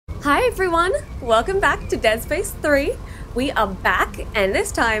Hi everyone, welcome back to Dead Space 3. We are back, and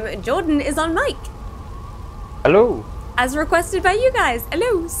this time Jordan is on mic. Hello. As requested by you guys.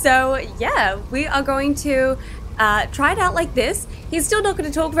 Hello. So yeah, we are going to try it out like this. He's still not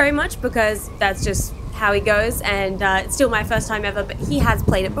going to talk very much because that's just how he goes, and it's still my first time ever, but he has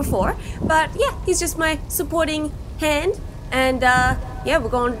played it before. But yeah, he's just my supporting hand, and yeah, we're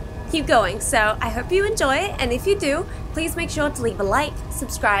going to keep going. So I hope you enjoy it, and if you do, please make sure to leave a like,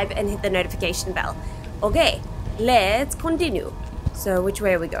 subscribe, and hit the notification bell. Okay, let's continue. So which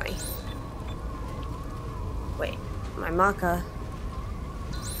way are we going? Wait, my marker.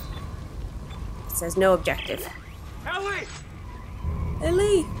 It says no objective. Ellie!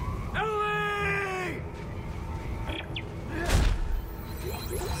 Ellie! Ellie!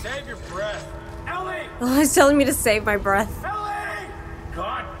 Save your breath. Ellie! Oh, he's telling me to save my breath. Ellie!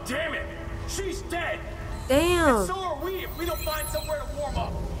 God damn it! She's dead! Damn. And so are we if we don't find somewhere to warm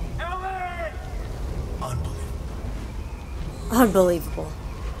up. Ellie! Unbelievable. Unbelievable.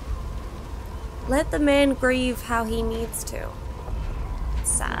 Let the man grieve how he needs to.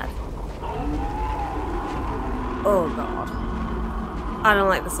 Sad. Oh god. I don't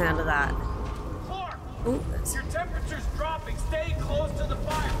like the sound of that. Clarke! Ooh. Your temperature's dropping. Stay close to the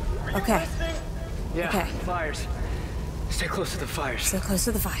fire. Are you Okay. listening? Yeah, Okay. fires. Stay close to the fires. So close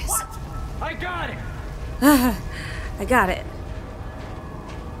to the fires. What? I got it! I got it.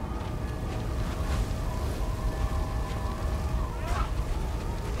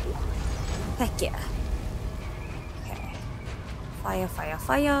 Heck yeah. Okay. Fire, fire,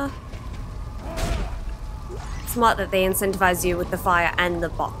 fire. Smart that they incentivize you with the fire and the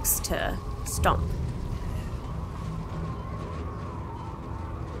box to stomp.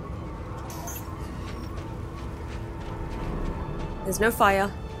 There's no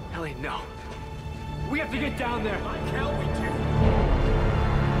fire. Ellie, no. We have to get down there. Like hell we do.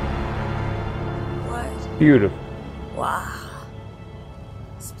 What? Beautiful. Wow.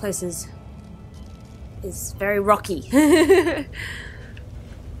 This place is very rocky. You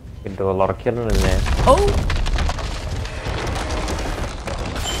can do a lot of killing in there. Oh!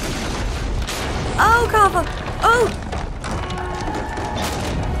 Oh, Carver! Oh!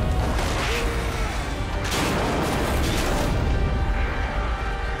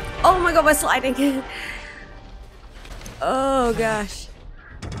 Oh my god, we're sliding. Oh gosh.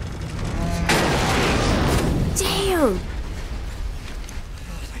 Damn!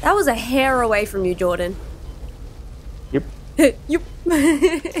 That was a hair away from you, Jordan. Yep. Yup.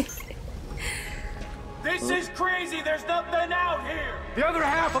 This is crazy. There's nothing out here. The other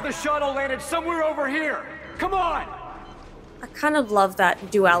half of the shuttle landed somewhere over here. Come on! I kind of love that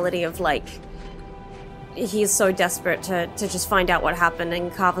duality of like, he's so desperate to just find out what happened,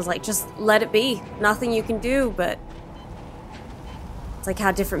 and Carver's like, just let it be. Nothing you can do, but it's like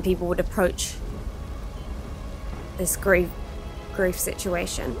how different people would approach this grief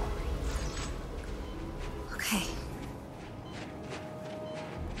situation. Okay.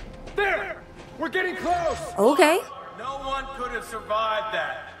 There! We're getting close! Okay. No one could have survived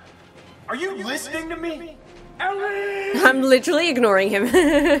that. Are you listening to me? Ellie! I'm literally ignoring him.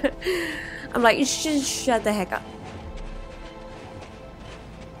 I'm like, shut the heck up.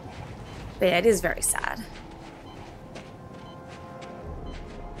 But yeah, it is very sad.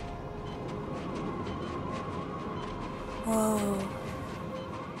 Whoa.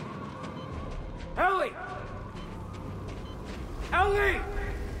 Ellie! Ellie!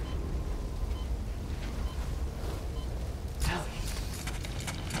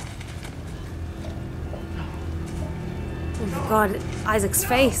 Oh my god, Isaac's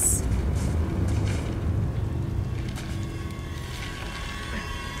face.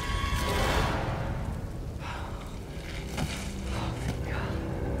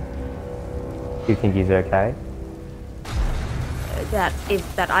 Do you think he's okay?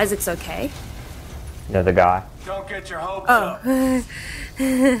 That Isaac's okay. No, the guy. Don't get your hopes Oh. up.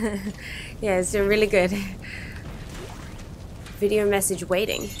 Yeah, it's doing really good. Video message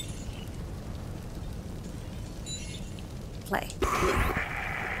waiting. Play.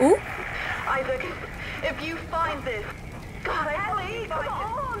 Ooh. Isaac, if you find this... God, Ellie, come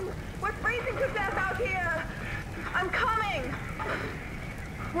on! We're freezing to death out here! I'm coming!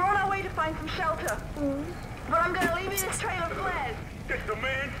 We're on our way to find some shelter. But I'm gonna leave you this trail of flares. If the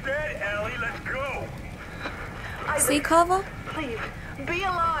man's dead, Ellie, let's go. Isaac, See, Carver? please, be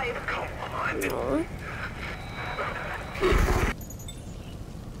alive. Come on. Aw.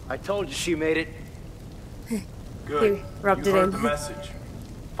 I told you she made it. Good. He rubbed you it heard in. the message.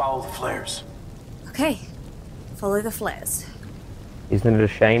 Follow the flares. Okay. Follow the flares. Isn't it a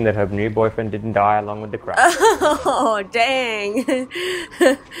shame that her new boyfriend didn't die along with the crash? Oh, dang.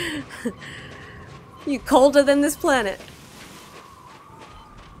 You colder than this planet.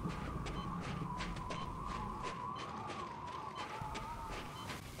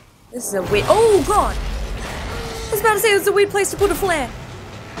 This is a weird. Oh god! I was about to say it was a weird place to put a flare.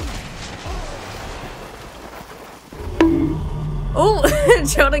 Oh,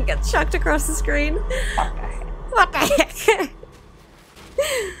 Jordan gets chucked across the screen. What the heck?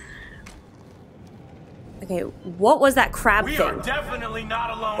 Okay, what was that crab We thing? are definitely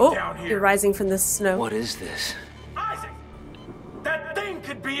not alone down You're here. rising from the snow. What is this? Isaac, that thing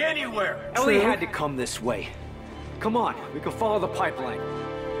could be anywhere. Ellie True. had to come this way. Come on, we can follow the pipeline.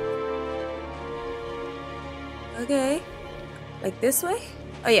 Okay. Like this way?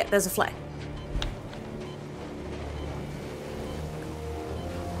 Oh yeah, there's a flag.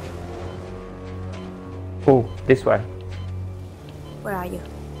 Oh, this way. Where are you?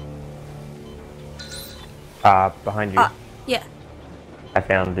 Behind you. Ah, yeah. I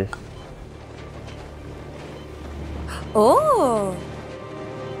found this. Oh!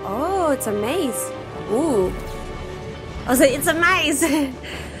 Oh, it's a maze. Ooh. I was like, it's a maze!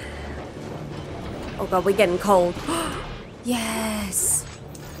 Oh god, we're getting cold. Yes!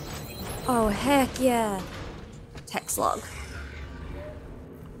 Oh, heck yeah. Text log.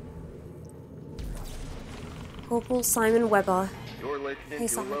 Corporal Simon Weber. You're listening Hey,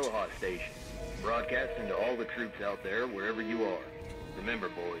 to Sarge. Aloha Station, broadcasting to all the troops out there, wherever you are. Remember,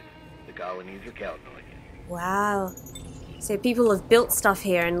 boys, the colonies are counting on you. Wow. So people have built stuff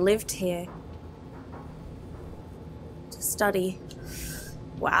here and lived here. To study.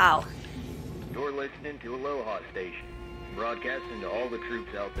 Wow. You're listening to Aloha Station, broadcasting to all the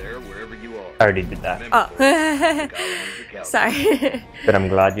troops out there, wherever you are. I already did that. Remember, Oh. boys, the colonies are counting. Sorry. But I'm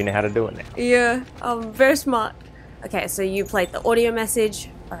glad you know how to do it now. Yeah, very smart. Okay, so you played the audio message.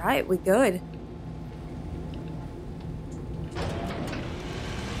 Alright, we're good.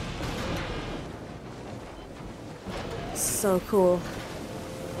 So cool.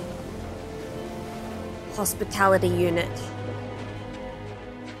 Hospitality unit.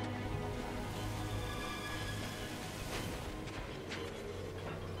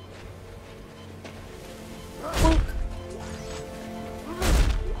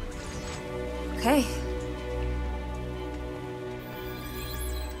 Okay.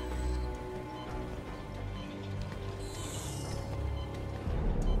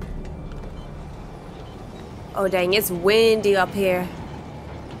 Oh dang, it's windy up here.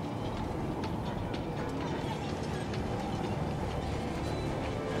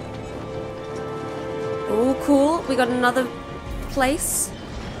 Oh cool, we got another place.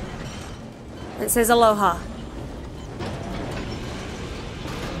 It says Aloha.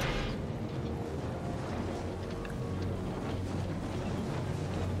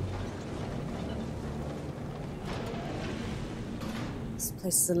 This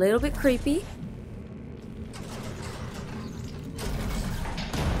place is a little bit creepy.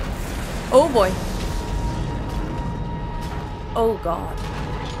 Oh boy. Oh god.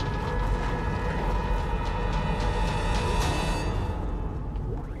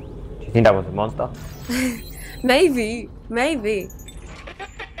 Do you think that was a monster? Maybe. Maybe.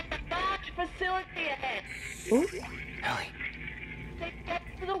 Large facility ahead. Ooh. Ellie. They get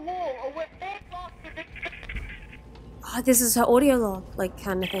to the wall or we're all lost in the... Oh, this is her audio log, like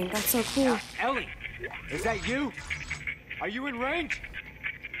kind of thing. That's so cool. Ellie, is that you? Are you in range?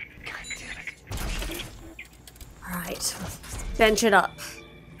 God damn it. Alright. Bench it up.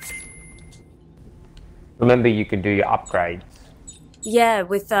 Remember, you can do your upgrades. Yeah,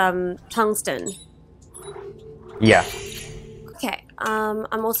 with tungsten. Yeah. Okay,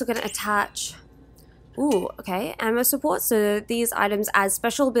 I'm also gonna attach. Ooh, okay, ammo support. So these items add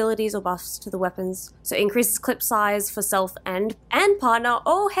special abilities or buffs to the weapons. So increases clip size for self and partner.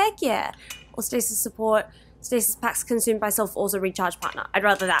 Oh heck yeah! Or stasis support. Stasis packs consumed by self also recharge partner. I'd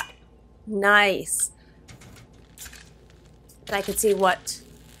rather that. Nice. But I could see what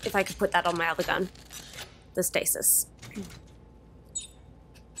if I could put that on my other gun. The stasis.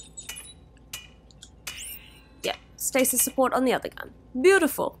 Yeah, stasis support on the other gun.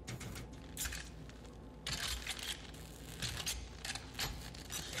 Beautiful.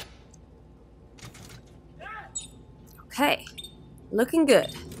 Okay, looking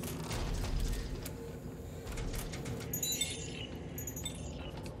good.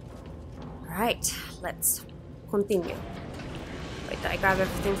 Alright, let's continue. Wait, did I grab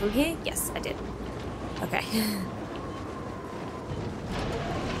everything from here? Yes, I did. Okay.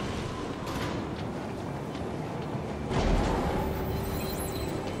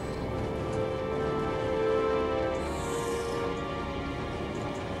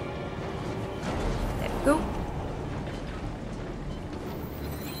 There we go.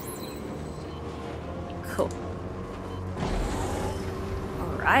 cool.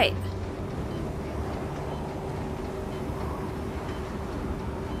 Alright.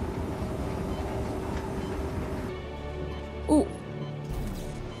 Ooh.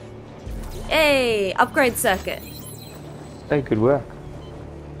 Hey, upgrade circuit. Hey, good work.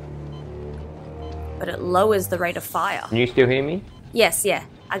 But it lowers the rate of fire. Can you still hear me? Yes, yeah,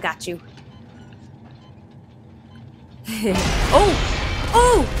 I got you. Oh!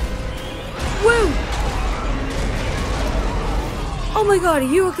 Oh! Woo! Oh my god, are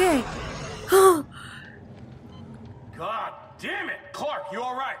you okay? God damn it! Clarke, you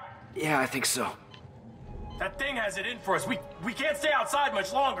alright? Yeah, I think so. That thing has it in for us. We can't stay outside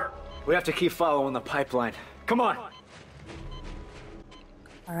much longer. We have to keep following the pipeline. Come on.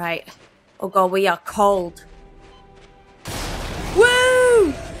 Alright. Oh god, we are cold. Woo!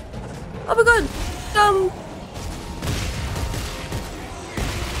 Oh my god!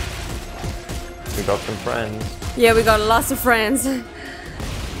 We got some friends. Yeah, we got lots of friends.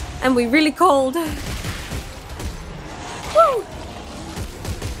 And we really cold. Woo!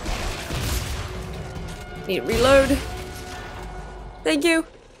 Need to reload. Thank you.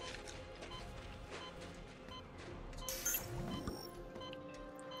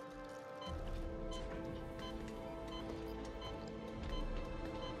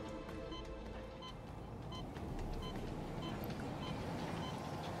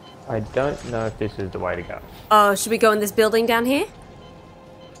 I don't know if this is the way to go. Oh, should we go in this building down here?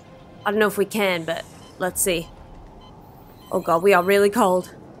 I don't know if we can, but let's see. Oh god, we are really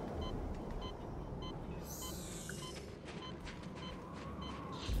cold.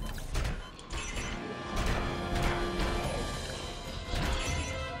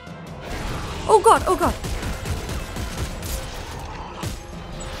 Oh god, oh god.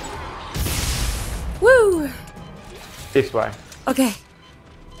 Woo! This way. Okay.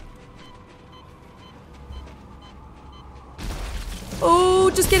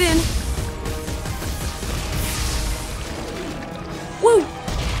 Oh, just get in. Woo!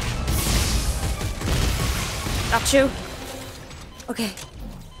 Got you. Okay.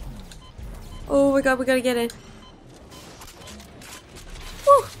 Oh my god, we gotta get in.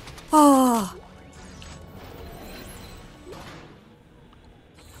 Woo! Oh.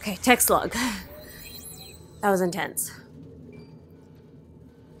 Okay, text log. That was intense.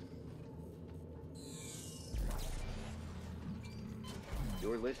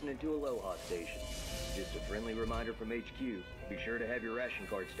 You're listening to Aloha Station. Just a friendly reminder from HQ. Be sure to have your ration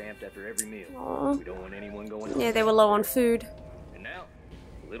card stamped after every meal. Aww. We don't want anyone going Yeah, they were low on food. And now,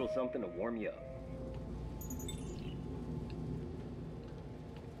 a little something to warm you up.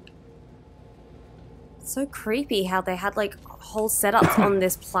 It's so creepy how they had like whole setups on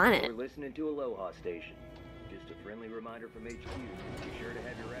this planet. You're listening to Aloha Station. Just a friendly reminder from HQ. Be sure to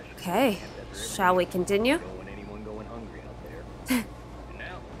have your ration card Okay, stamped after every shall we meal. continue? Don't want anyone going hungry out there. And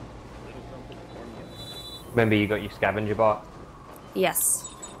now, a little something to warm you up. Remember you got your scavenger bot? Yes.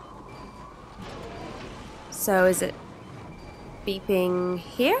 So is it beeping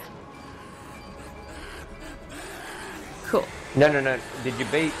here? Cool. No. Did you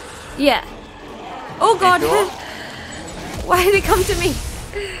beat? Yeah. Oh god! sure? Why did it come to me?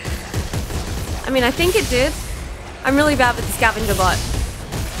 I mean, I think it did. I'm really bad with the scavenger bot.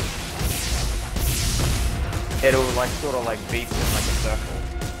 It'll like sort of like beep in like a circle.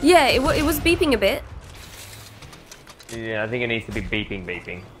 Yeah, it was beeping a bit. Yeah, I think it needs to be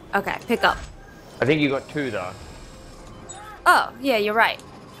beeping. Okay, pick up. I think you got two though. Oh, yeah, you're right.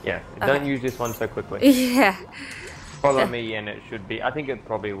 Yeah, Okay. don't use this one so quickly. Yeah. Follow me and it should be, I think it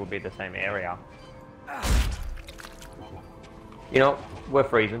probably will be the same area. You know, we're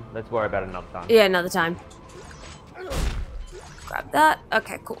freezing. Let's worry about it another time. Yeah, another time. Grab that.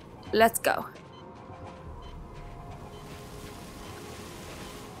 Okay, cool. Let's go.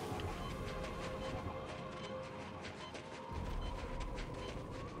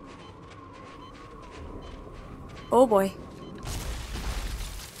 Oh boy.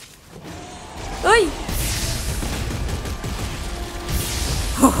 Oi!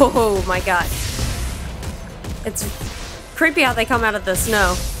 Oh my god. It's creepy how they come out of the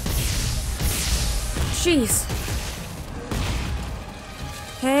snow. Jeez.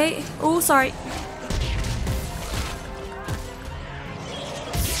 Okay. Oh, sorry.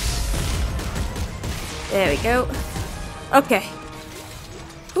 There we go. Okay.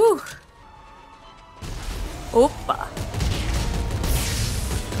 Whew. Opa.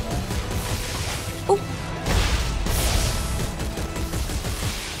 Oh.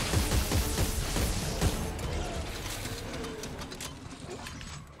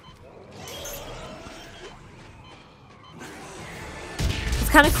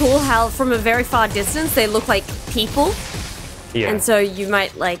 kind of cool how from a very far distance they look like people. Yeah. And so you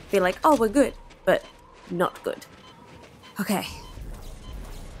might like be like, oh, we're good, but not good. Okay.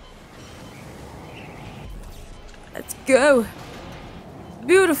 Let's go.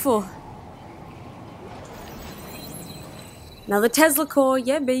 Beautiful. Another Tesla core,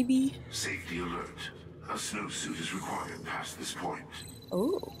 yeah, baby. Safety alert. A snowsuit is required past this point.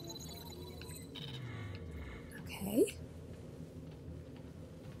 Oh. Okay.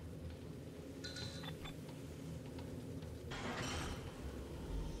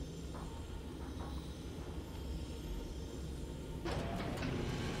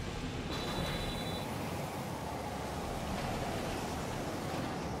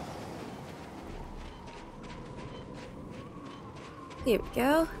 Here we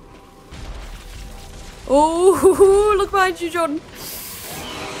go. Oh, look behind you, Jordan.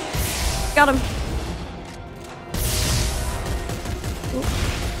 Got him.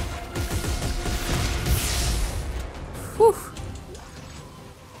 Whew.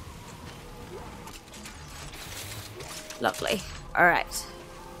 Lovely. All right.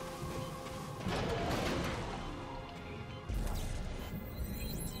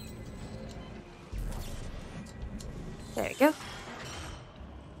 There we go.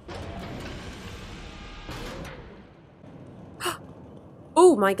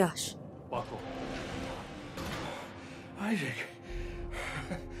 Oh my gosh. Buckle. Isaac.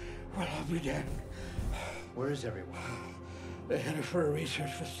 Well, I'll be damned. Where is everyone? They headed for a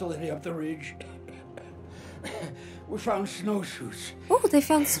research facility up the ridge. We found snowsuits. Oh, they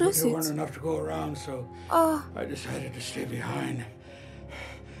found There weren't snowsuits. enough to go around, so Oh, I decided to stay behind.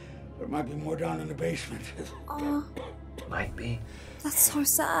 There might be more down in the basement. oh, Might be. that's so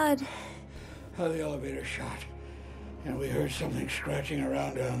sad. The elevator shot, and we heard something scratching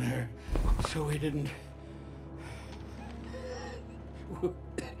around down there, so we didn't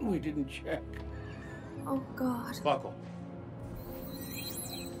check. Oh God. Buckle.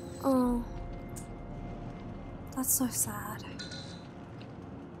 Oh, that's so sad.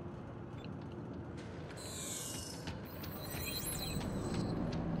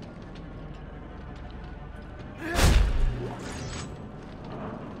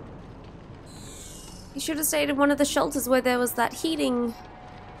 You should have stayed in one of the shelters where there was that heating,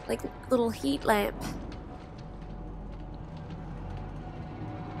 like, little heat lamp.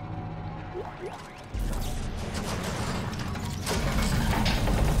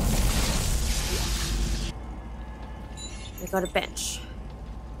 We got a bench.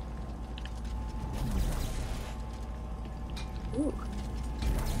 Ooh.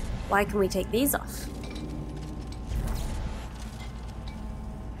 Why can we take these off?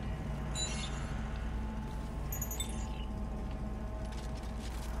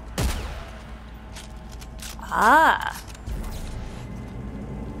 Ah.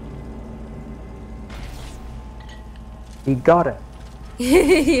 He got it.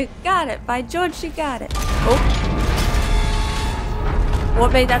 You got it. By George, you got it. Oh.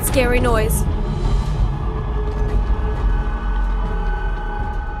 What made that scary noise?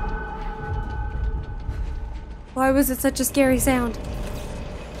 Why was it such a scary sound?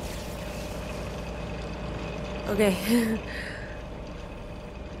 Okay.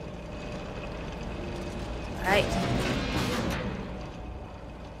 Alright.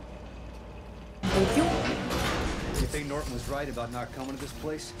 Thank you. You think Norton was right about not coming to this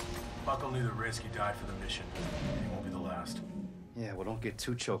place? Buckle knew the risk. He died for the mission. He won't be the last. Yeah, well, don't get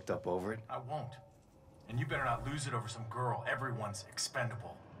too choked up over it. I won't. And you better not lose it over some girl. Everyone's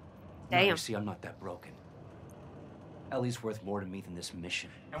expendable. No, Damn. you see, I'm not that broken. Ellie's worth more to me than this mission.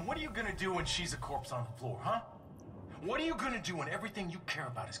 And what are you gonna do when she's a corpse on the floor, huh? What are you gonna do when everything you care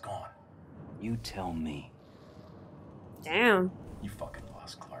about is gone? You tell me. Damn. You fucking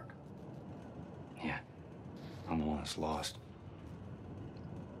lost, Clarke. Yeah, I'm the one that's lost.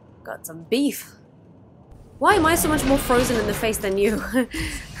 Got some beef. Why am I so much more frozen in the face than you?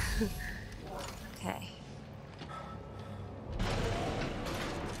 Okay.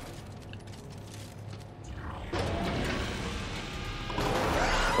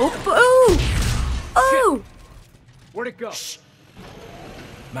 Oh! Oh! Where'd it go?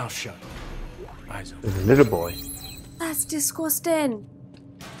 Mouth shut. Eyes open. There's a little boy. That's disgusting.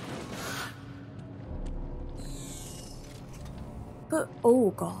 But,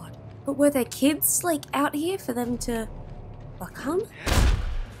 oh God. But were there kids, like, out here for them to become?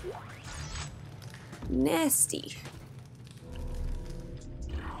 Nasty.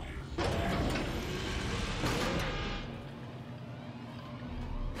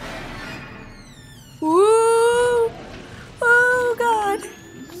 Woo! Oh God.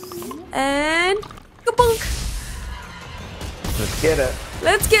 And kabunk. Let's get it.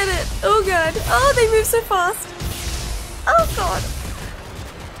 Let's get it. Oh god. Oh, they move so fast. Oh god.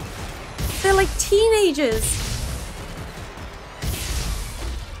 They're like teenagers.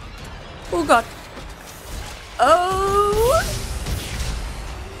 Oh god. Oh.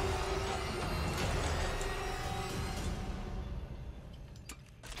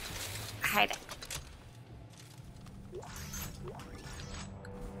 Hide it.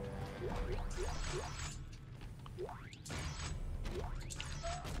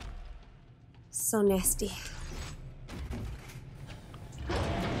 So nasty.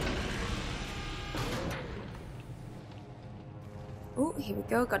 Oh, here we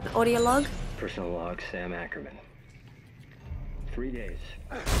go. Got an audio log. Personal log, Sam Ackerman. 3 days.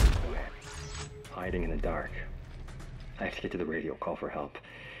 Hiding in the dark. I have to get to the radio, call for help.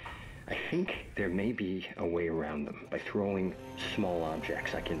 I think there may be a way around them. By throwing small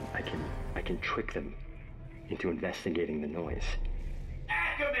objects, I can trick them into investigating the noise.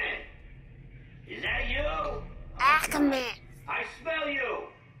 Ackerman! Is that you? Ackerman! I smell you!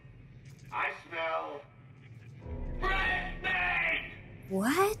 I smell... bread made!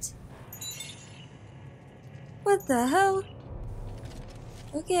 What? What the hell?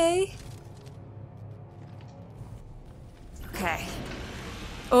 Okay. Okay.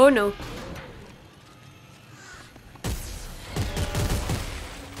 Oh no.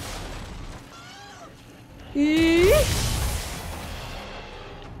 Eee?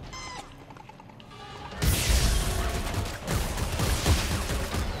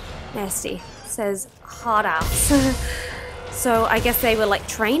 Nasty. Says hard ass. So I guess they were like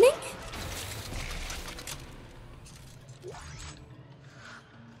training?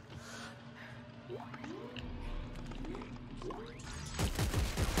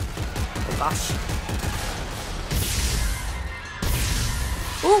 Oh gosh.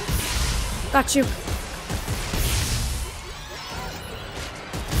 Ooh! Got you.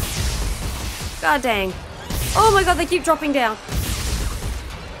 God dang. Oh my god, they keep dropping down.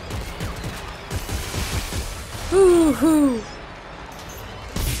 Ooh, hoo.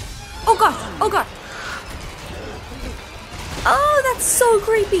 Oh god, oh god. Oh, that's so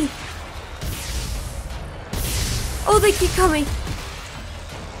creepy. Oh, they keep coming.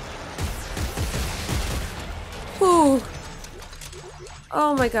 Ooh.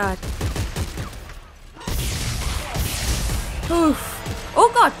 Oh my god. Oof. Oh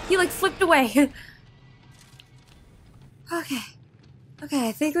god, he like flipped away. Okay. Okay,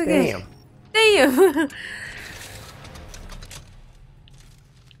 I think we're good. Damn.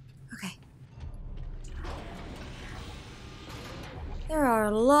 Okay. There are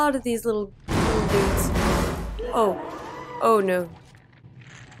a lot of these little dudes. Oh. Oh no.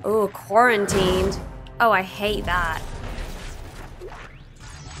 Oh, quarantined. Oh, I hate that.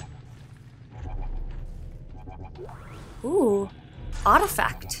 Ooh.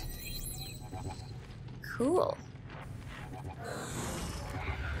 Artifact. Cool.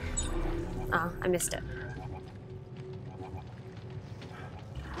 Oh, I missed it.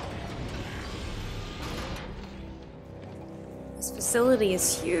 This facility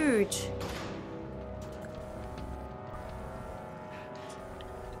is huge.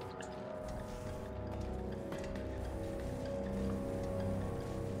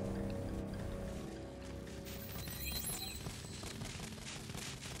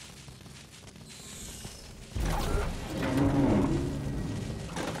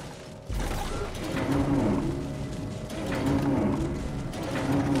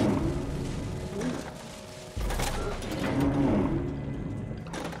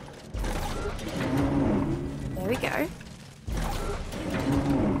 Go.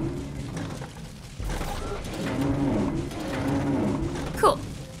 Cool.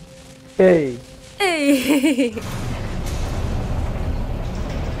 Hey. Hey.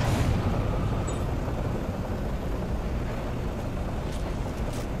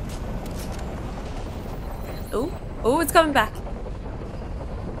 Oh, oh, it's coming back.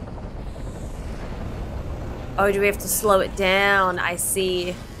 Oh, do we have to slow it down? I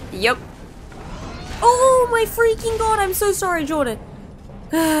see. Yep. Oh my freaking god, I'm so sorry, Jordan.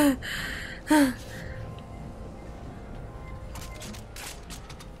 But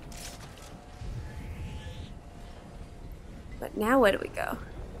now where do we go?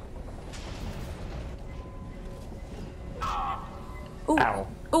 Oh, ow.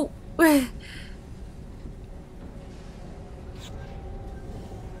 Oh.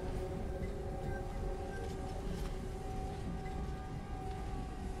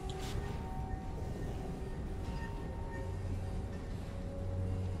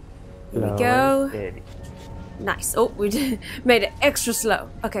 Here we go. Steady. Nice. Oh, we did, made it extra slow.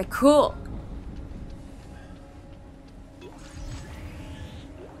 Okay, cool.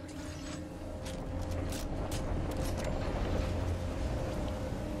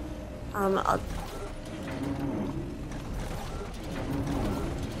 I'll...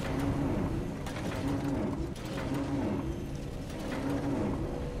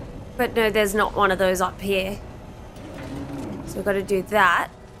 But no, there's not one of those up here. So we've got to do that.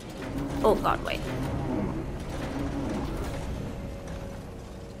 Oh god, wait.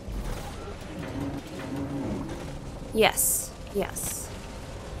 Yes, yes.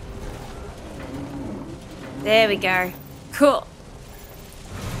 There we go. Cool.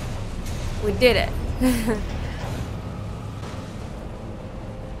 We did it.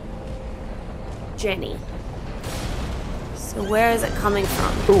 Jenny. So where is it coming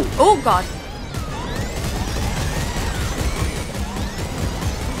from? Ooh. Oh god.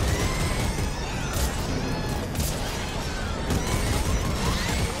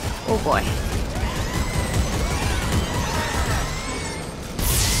 Oh boy.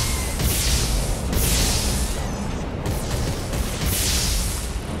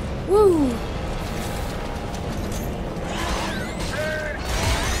 Woo.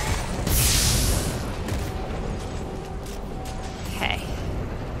 Okay.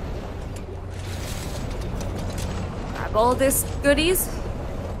 Grab all this goodies.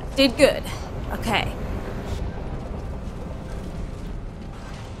 Did good. Okay.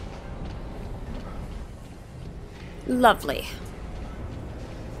 Lovely.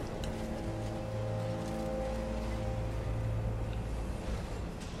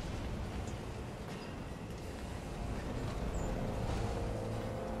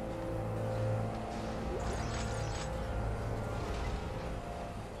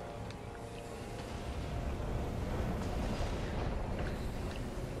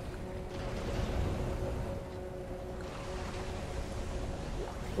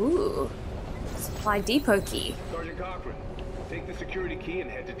 Ooh. Supply depot key. Sergeant Cochran, take the security key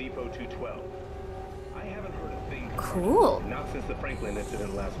and head to Depot 212. I haven't heard a thing. Cool. Not since the Franklin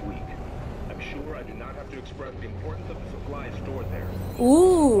incident last week. I'm sure I do not have to express the importance of the supplies stored there.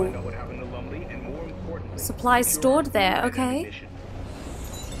 Ooh. Find out what happened to Lumley, and more importantly, Supplies stored there, okay.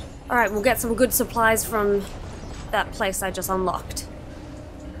 Alright, we'll get some good supplies from that place I just unlocked.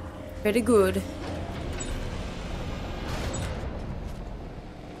 Pretty good.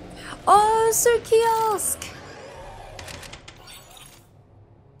 Oh, so kiosk!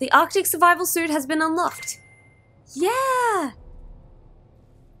 The Arctic survival suit has been unlocked. Yeah!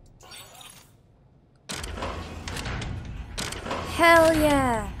 Hell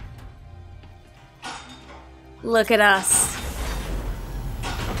yeah! Look at us.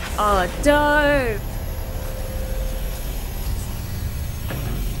 Oh, dope!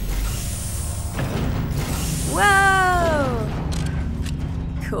 Whoa!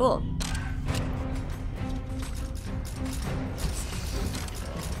 Cool.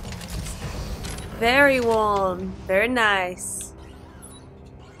 Very warm. Very nice.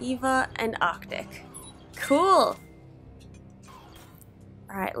 Eva and Arctic. Cool.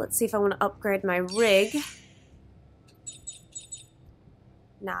 Alright, let's see if I want to upgrade my rig.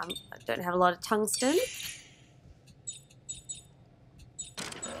 Nah, I don't have a lot of tungsten.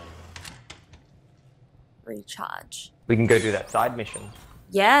 Recharge. We can go do that side mission.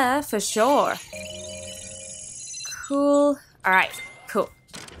 Yeah, for sure. Cool. Alright, cool.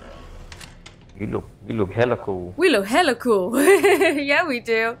 You look hella cool. We look hella cool. Yeah, we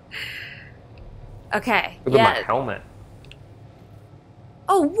do. Okay. Look at my helmet.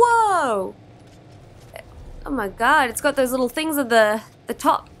 Oh, whoa! Oh my god, it's got those little things at the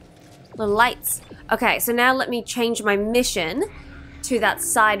top. Little lights. Okay, so now let me change my mission to that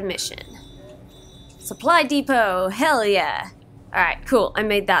side mission. Supply depot, hell yeah. Alright, cool, I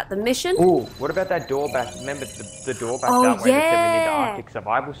made that the mission. Ooh, what about that door back? Remember the door back Oh, that way that said we need the yeah. Arctic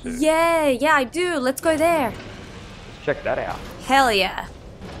survival suit? Yeah, I do. Let's go there. Let's check that out. Hell yeah.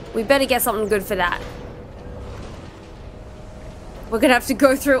 We better get something good for that. We're gonna have to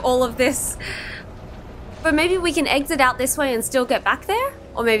go through all of this. But maybe we can exit out this way and still get back there?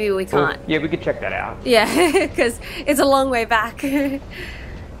 Or maybe we can't. Yeah, we could check that out. Yeah, because it's a long way back.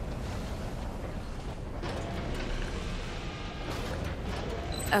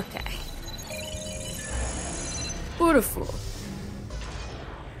 Okay. Beautiful.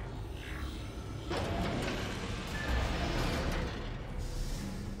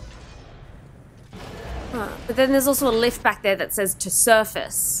 Huh. But then there's also a lift back there that says to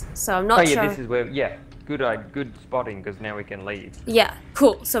surface. So I'm not sure. Oh yeah, this is where, yeah, good spotting because now we can leave. Yeah,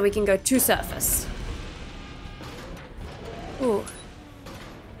 cool. So we can go to surface. Ooh.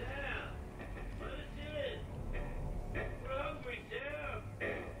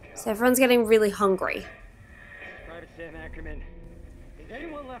 So everyone's getting really hungry. Private Sam Ackerman,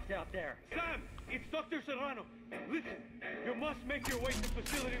 Anyone left out there? Sam, it's Dr. Serrano. Listen, you must make your way to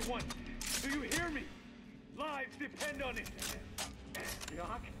Facility 1. Do you hear me? Lives depend on it.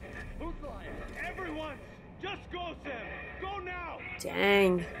 Doc? Who's lying? Everyone! Just go, Sam! Go now!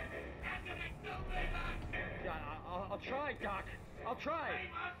 Dang. I'll try, Doc. I'll try.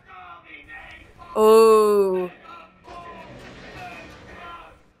 Oh.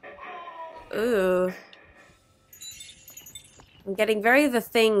 Ooh. I'm getting very The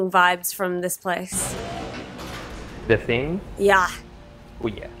Thing vibes from this place. The Thing? Yeah. Oh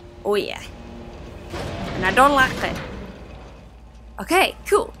yeah. Oh yeah. And I don't like it. Okay,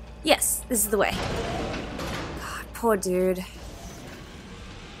 cool. Yes, this is the way. God, poor dude.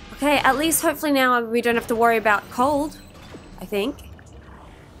 Okay, at least hopefully now we don't have to worry about cold, I think.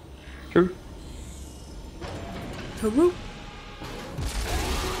 True. Woo.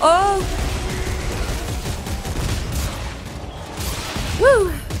 Oh!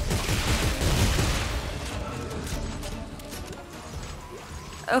 Woo!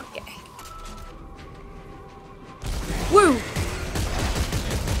 Okay. Woo!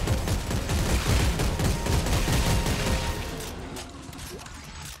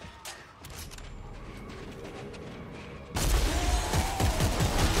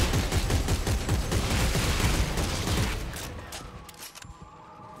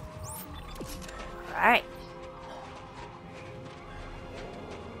 Alright.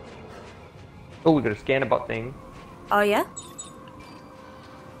 Oh, we got a scanner bot thing. Oh yeah?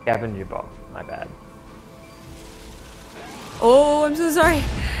 Scavenger bot. My bad. Oh, I'm so sorry.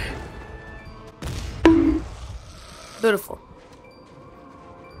 Beautiful.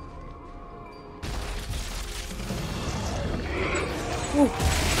 Ooh.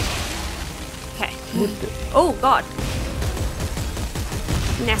 Okay. Oh god.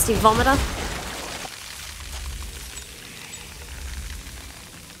 Nasty vomiter.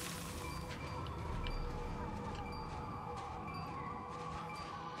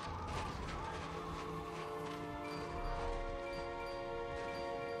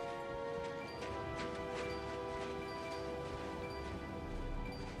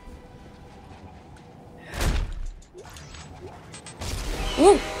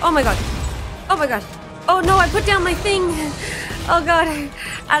 Ooh, oh my god. Oh my god. Oh no, I put down my thing. Oh god.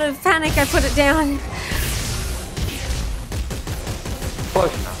 Out of panic, I put it down.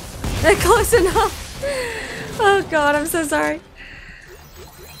 Close enough. Close enough. Oh god, I'm so sorry.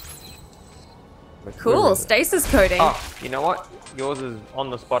 Cool, stasis coding. Oh, you know what? Yours is on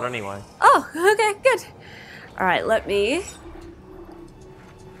the spot anyway. Oh, okay, good. Alright, let me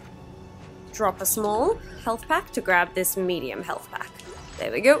drop a small health pack to grab this medium health pack.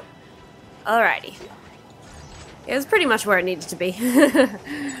 There we go. Alrighty. It was pretty much where it needed to be.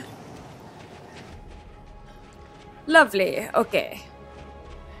 Lovely, okay.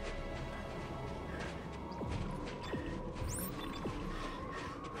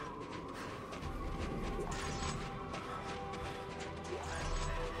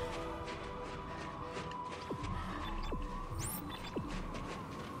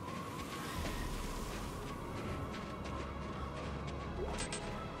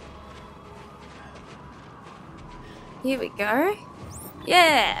 Here we go.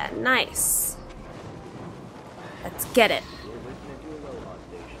 Yeah, nice. Let's get it. You're listening to a robot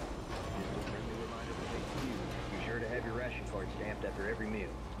station. Just a friendly reminder to take you. Be sure to have your ration card stamped after every meal.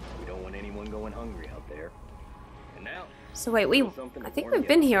 We don't want anyone going hungry out there. And now. So wait, I think we've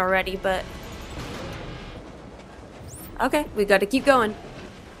been here already, but okay, we gotta keep going.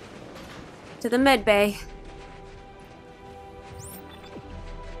 To the med bay.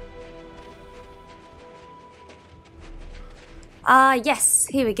 Yes,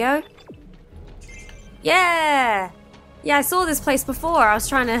 here we go. Yeah! Yeah, I saw this place before. I was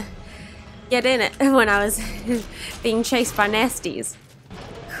trying to get in it when I was being chased by nasties.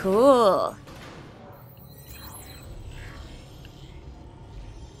 Cool.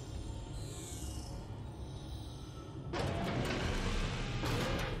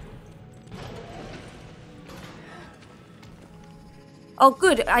 Oh,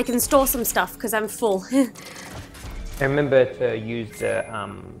 good. I can store some stuff because I'm full. And remember to use the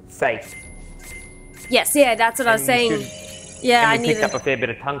safe. Yes, yeah, that's what I was saying. Yeah, I need. need Picked up a fair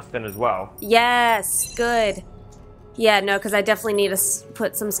bit of tungsten as well. Yes, good. Yeah, no, because I definitely need to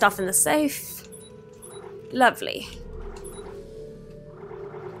put some stuff in the safe. Lovely.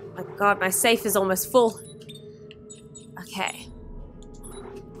 My god, my safe is almost full. Okay.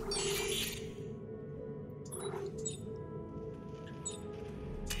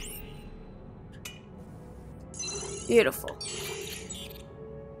 Beautiful.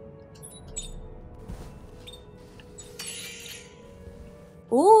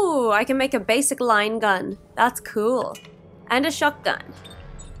 Ooh, I can make a basic line gun. That's cool. And a shotgun.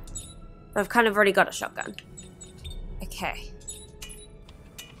 I've kind of already got a shotgun. Okay.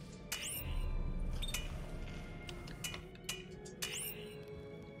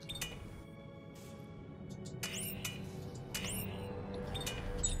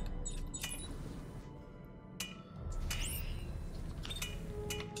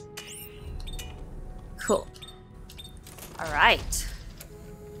 Cool. All right.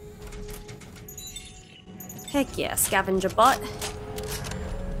 Heck yeah, scavenger bot.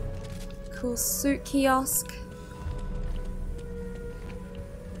 Cool suit kiosk.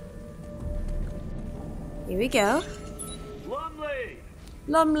 Here we go. Lumley!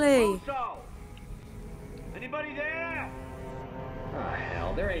 Lumley. So, anybody there? Oh,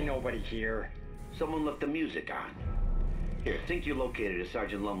 hell, there ain't nobody here. Someone left the music on. Here, think you located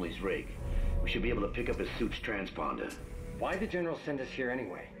Sergeant Lumley's rig. We should be able to pick up his suit's transponder. Why'd the general send us here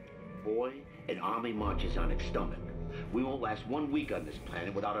anyway? Boy, an army marches on its stomach. We won't last 1 week on this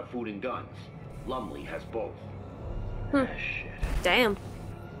planet without our food and guns. Lumley has both. Ah, shit. Damn.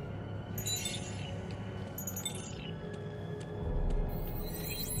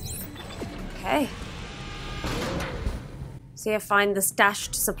 Okay. See, I find the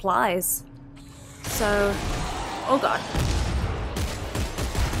stashed supplies. So, oh god.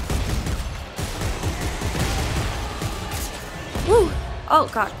 Woo! Oh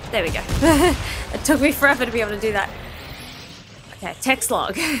god, there we go. It took me forever to be able to do that. Okay, text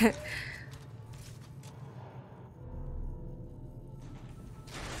log.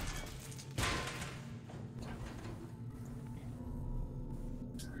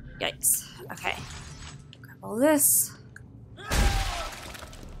 Yikes. Okay. Grab all this.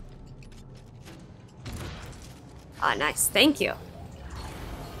 Ah, nice. Thank you.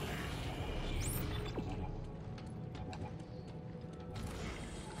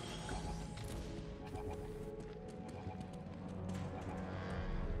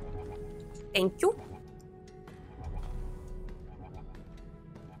 Thank you.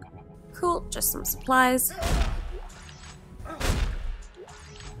 Cool, just some supplies.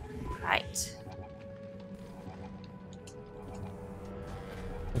 Right.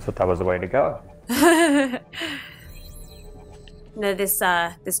 I thought that was the way to go. No, this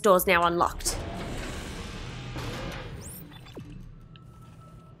door's now unlocked.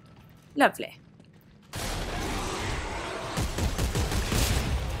 Lovely.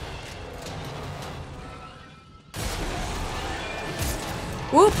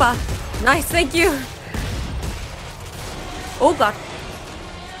 Whoopa! Nice, thank you! Oh god.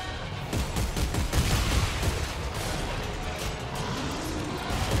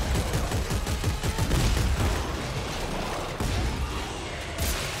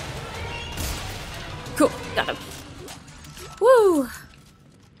 Cool, got him. Woo!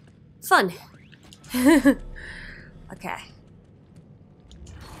 Fun. Okay.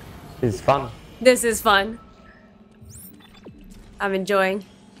 This is fun. This is fun. I'm enjoying.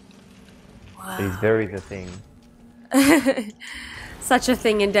 Wow. It is very the thing. Such a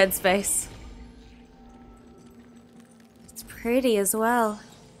thing in Dead Space. It's pretty as well.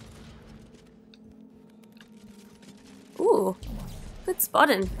 Ooh, good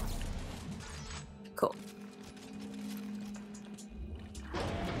spotting. Cool.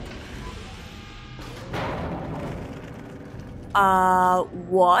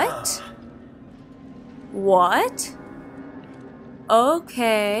 What? What?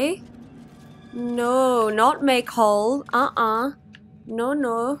 Okay. No, not make hole. No,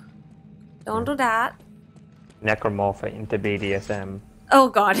 no. Don't do that. Necromorph into BDSM. Oh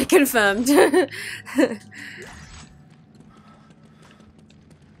god, confirmed.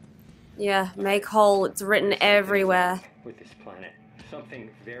 Yeah, make hole. It's written everywhere. With this planet, something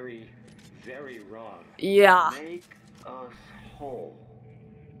very, very wrong. Yeah. Make us whole.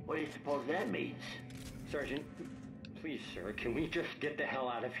 What do you suppose that means? Sergeant, please, sir, can we just get the hell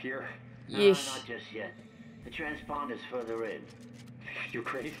out of here? No, Yeesh. not just yet. The transponder's further in. You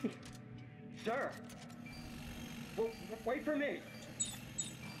crazy? Sir! Wait for me!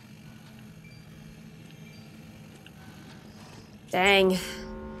 Dang.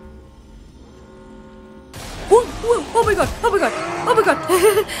 Whoa, whoa, oh my god, oh my god, oh my god.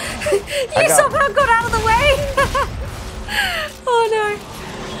 You somehow got out of the way. Oh no.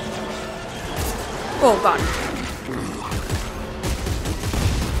 Oh god.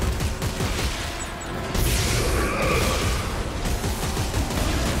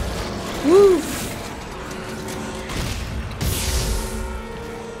 Woo.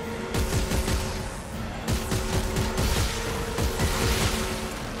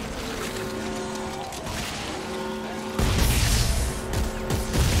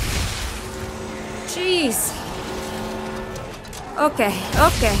 Jeez. Okay,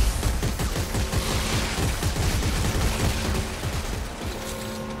 okay.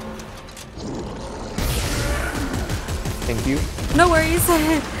 Thank you. No worries.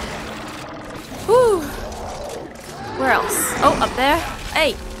 Whew. Where else? Oh, up there.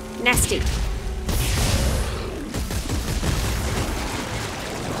 Hey, nasty.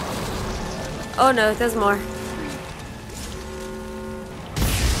 Oh no, there's more.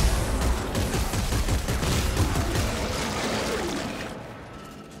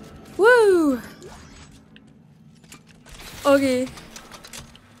 Woo! Okay.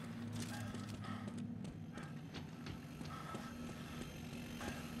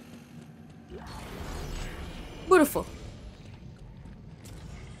 Beautiful.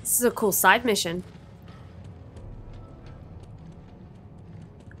 This is a cool side mission.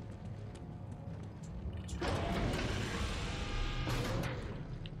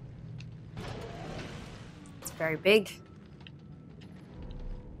 It's very big.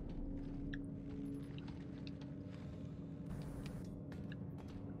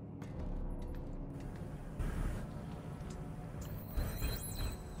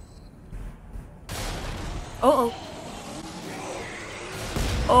 Uh-oh.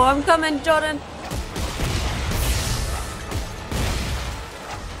 Oh, I'm coming, Jordan.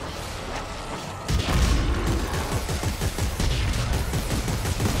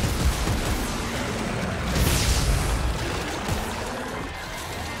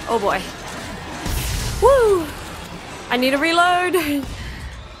 Oh boy. Woo! I need a reload.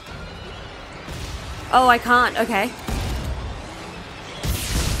 Oh, I can't. Okay.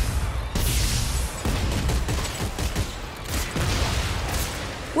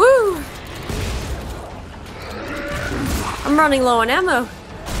 Woo! I'm running low on ammo.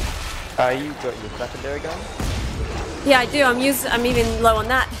 You got your secondary gun? Yeah, I do. I'm even low on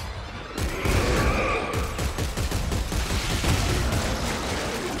that.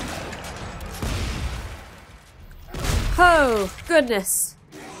 Oh, goodness.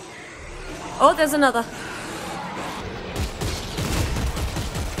 Oh, there's another.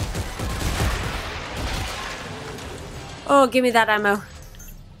 Oh, give me that ammo.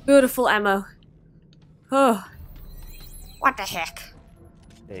 Beautiful ammo. Oh. What the heck?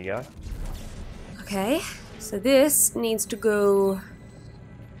 There you go. Okay, so this needs to go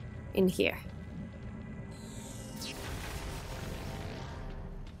in here.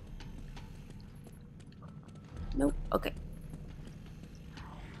 Nope, okay.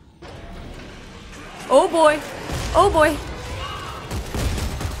 Oh boy! Oh boy!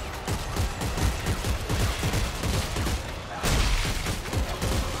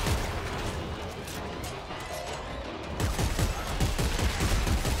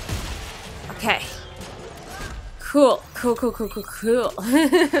 Okay. Cool, cool, cool, cool, cool, cool.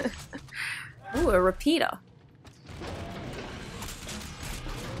 Ooh, a repeater.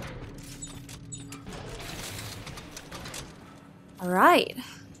 All right.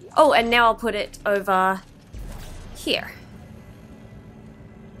 Oh, and now I'll put it over here.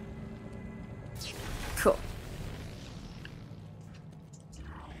 Cool.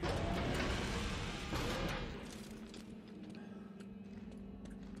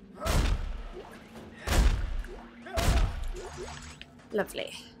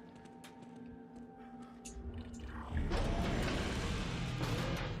 Lovely.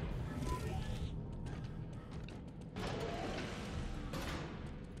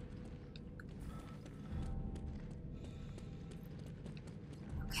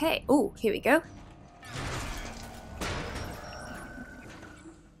 Okay, oh, here we go.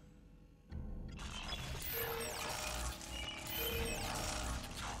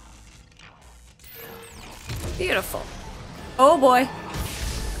 Beautiful. Oh boy.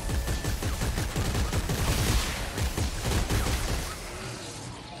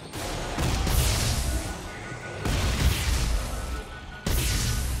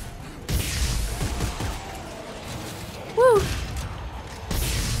 Woo.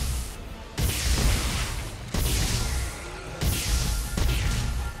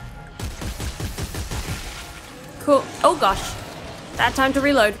 Cool. Oh gosh. Bad time to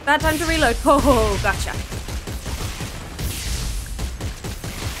reload. Bad time to reload. Oh, gotcha.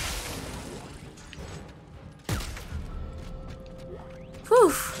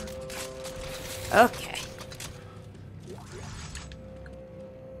 Whew. Okay.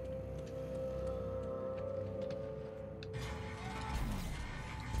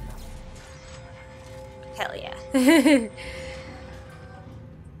 Hell yeah.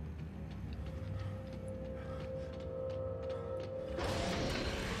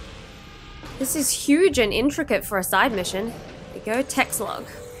 This is huge and intricate for a side mission. There you go, text log.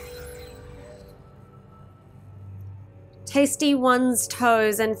 Tasty one's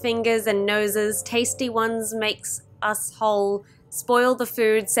toes and fingers and noses. Tasty ones makes us whole. Spoil the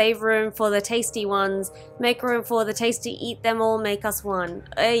food, save room for the tasty ones. Make room for the tasty, eat them all, make us one.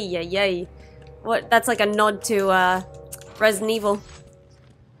 Ay, ay, ay. What? That's like a nod to Resident Evil.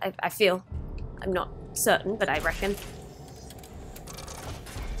 I feel. I'm not certain, but I reckon.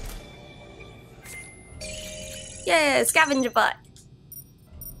 Yeah, scavenger butt.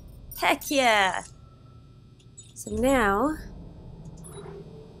 Heck yeah. So now...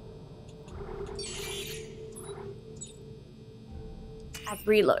 add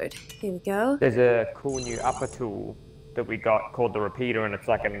reload. Here we go. There's a cool new upper tool that we got called the repeater, and it's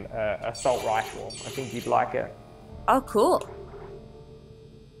like an assault rifle. I think you'd like it. Oh, cool.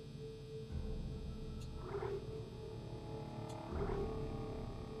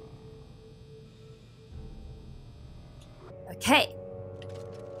 Okay.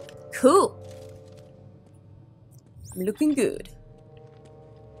 Cool. I'm looking good.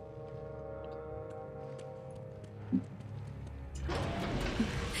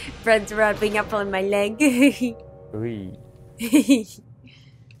 Fred's rubbing up on my leg. Ooh.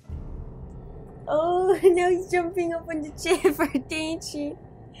 Oh, now he's jumping up on the chair for a dainty.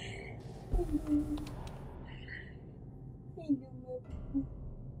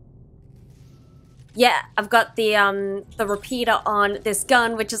 Yeah, I've got the repeater on this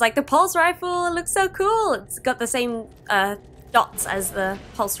gun, which is like the pulse rifle. It looks so cool. It's got the same dots as the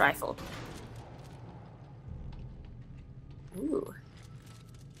pulse rifle. Ooh.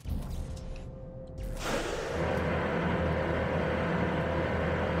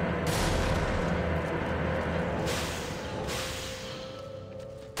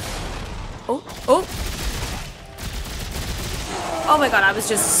 Oh, oh. Oh my god, I was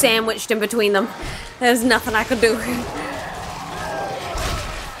just sandwiched in between them. There's nothing I could do.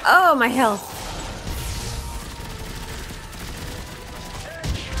 Oh, my health.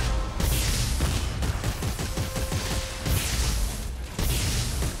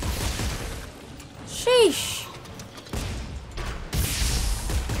 Sheesh.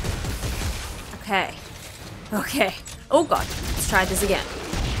 Okay. Okay. Oh god, let's try this again.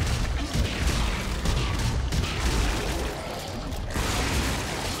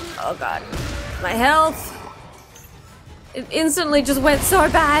 Oh god. My health. It instantly just went so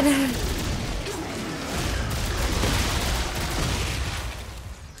bad.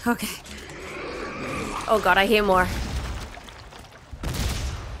 Okay. Oh god, I hear more.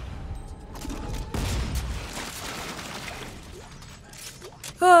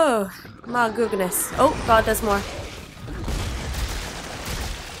 Oh, my goodness. Oh god, there's more.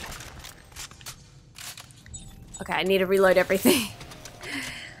 Okay, I need to reload everything.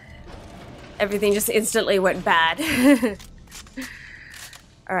 Everything just instantly went bad.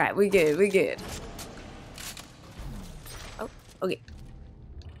 Alright, we good, we good. Oh, okay.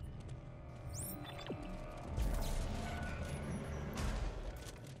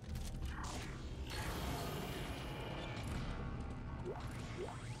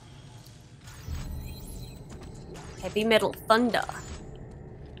 Heavy metal thunder.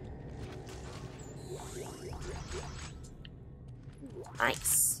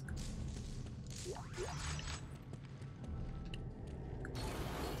 Nice.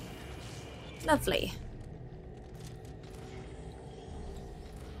 Lovely.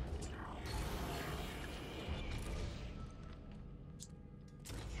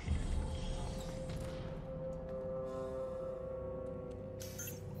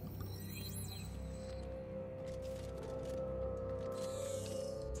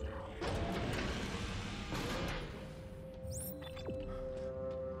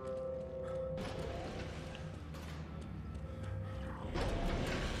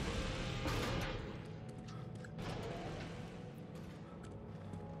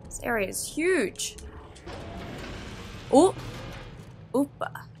 This area is huge. Oh,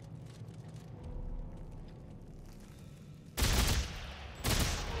 oopa.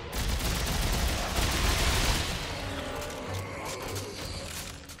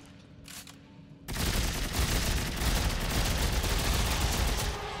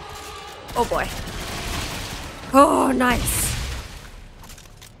 Oh boy. Oh, nice.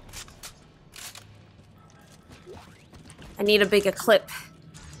 I need a bigger clip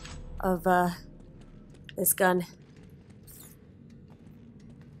of this gun.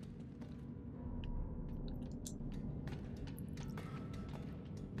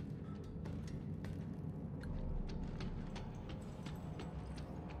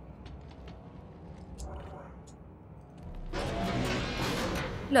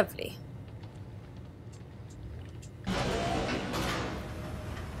 Lovely.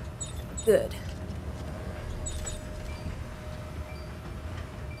 Good.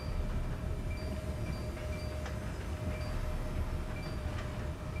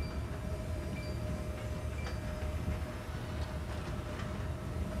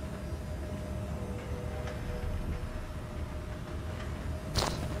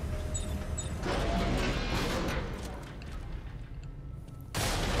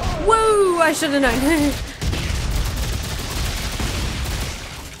 I should have known.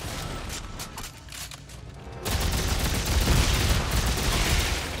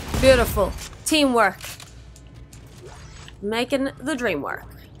 Beautiful. Teamwork. Making the dream work.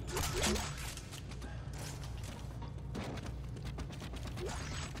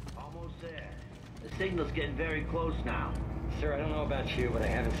 Almost there. The signal's getting very close now. Sir, I don't know about you, but I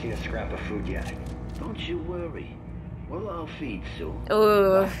haven't seen a scrap of food yet. Don't you worry. We'll all feed soon.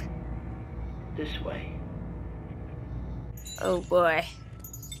 Ooh. This way. Oh boy.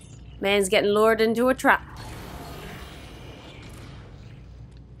 Man's getting lured into a trap.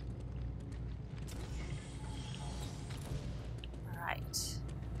 Alright.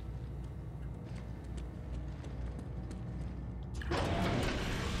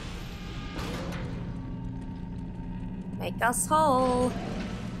 Make us whole.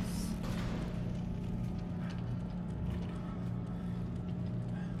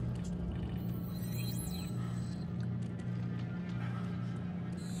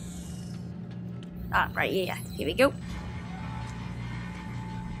 Ah, right, yeah, here we go.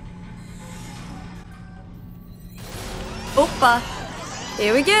 Opa!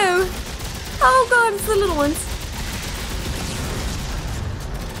 Here we go! Oh god, it's the little ones!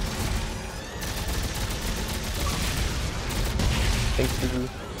 Thank you.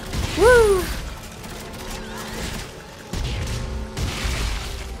 Woo!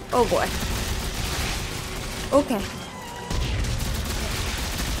 Oh boy. Okay.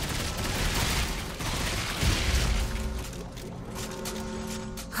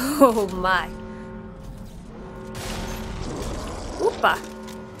 Oh my. Oopa.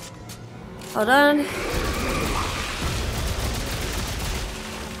 Hold on.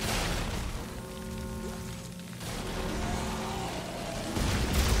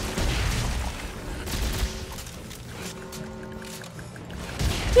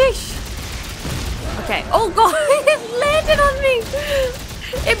 Yeesh. Okay. Oh god, it landed on me.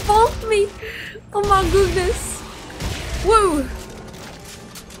 It bonked me. Oh my goodness. Woo.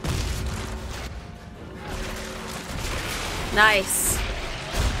 Nice.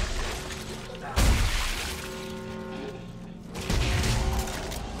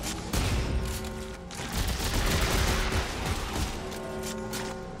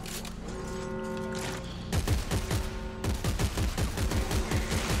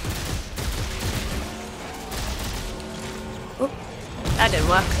 Oop, that didn't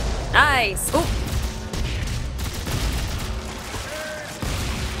work. Nice. Oop.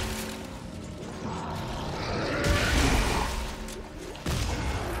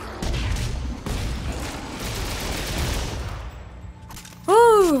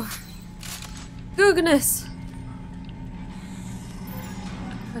 Goodness.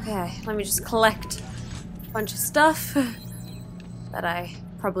 Okay, let me just collect a bunch of stuff that I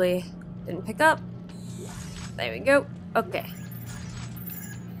probably didn't pick up. There we go. Okay.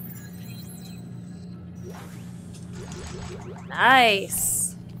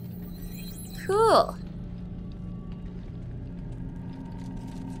 Nice. Cool.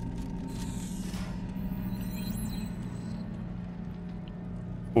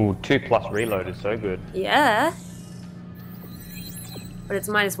 Ooh, 2+ reload is so good. Yeah. But it's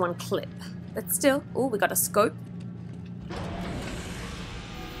 -1 clip. But still. Oh, we got a scope.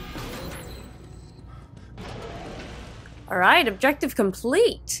 Alright, objective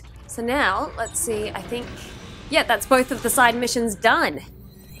complete. So now, let's see, I think... Yeah, that's both of the side missions done.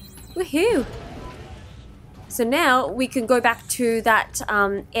 Woohoo! So now we can go back to that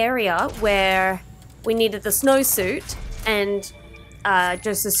area where we needed the snowsuit and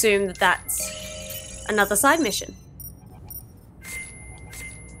just assume that that's another side mission.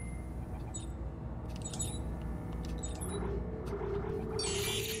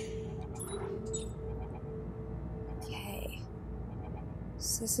 Okay.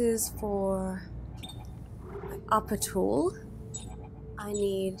 So this is for my upper tool. I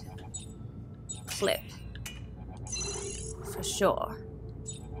need clip. For sure.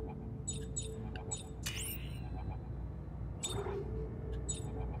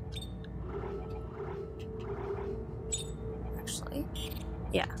 Actually,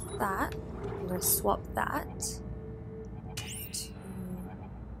 yeah, that. I'm going to swap that to...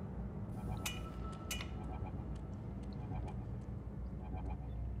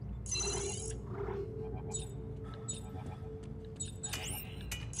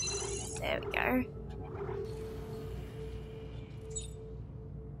 There we go.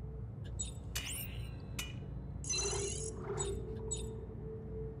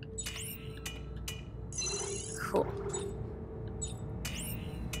 Cool.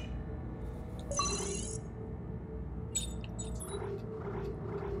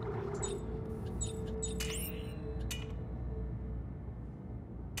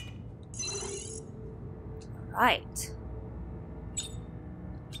 Right.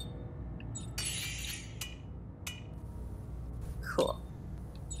 Cool.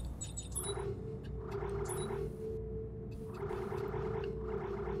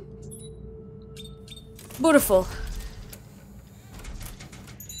 Beautiful.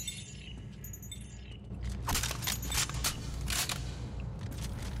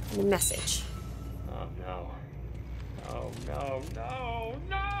 And a message. Oh no. Oh no, no,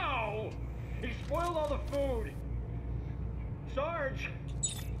 no! He spoiled all the food! Sarge!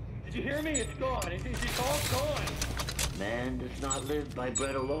 Did you hear me? It's gone. It's all gone. Man does not live by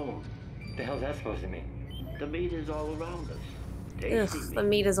bread alone. What the hell's that supposed to mean? The meat is all around us. Ugh, the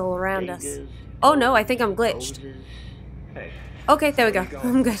meat is all around us. Oh no, I think I'm glitched. Hey. Okay, there we go.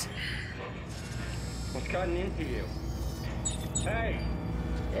 I'm good. What's gotten into you? Hey!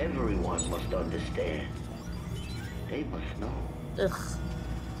 Everyone must understand. They must know. Ugh.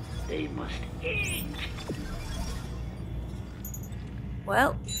 They must eat.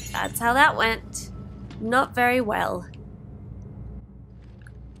 Well, that's how that went. Not very well.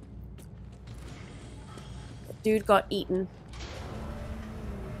 The dude got eaten.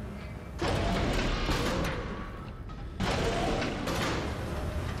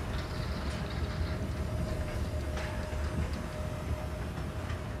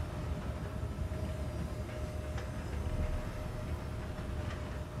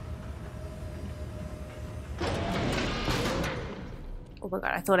 Oh my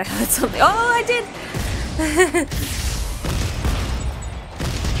god, I thought I heard something. Oh, I did!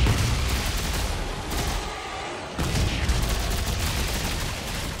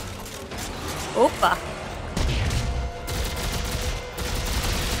 Opa.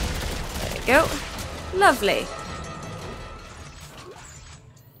 There we go. Lovely.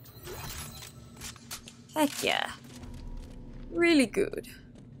 Heck yeah. Really good.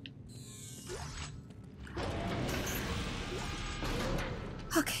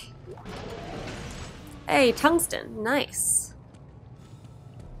 Okay. Hey, tungsten. Nice.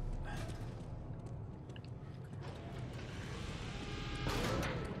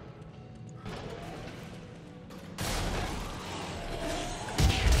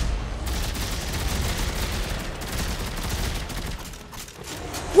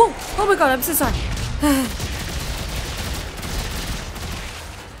 Whoa! Oh my god, I'm so sorry.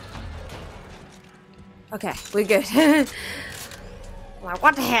 Okay, we're good. Like,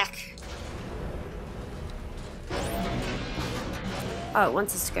 what the heck? Oh, it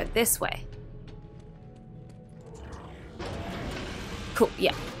wants us to go this way. Cool,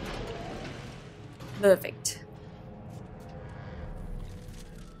 yeah. Perfect.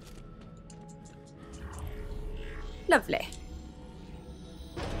 Lovely.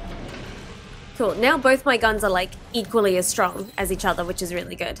 Cool, now both my guns are like equally as strong as each other, which is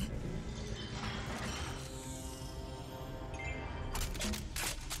really good.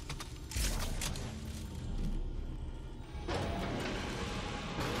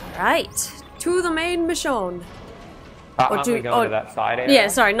 Right, to the main mission. Aren't we going to that side area? Yeah,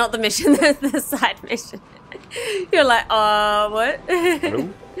 sorry, not the mission, the side mission. You're like, what?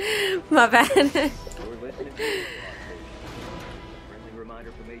 Hello? My bad. You're listening to friendly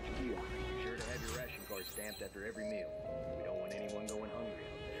reminder from HQ. Be sure to have your ration card stamped after every meal. We don't want anyone going hungry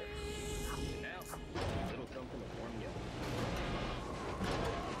out there. And now, a little something to warm you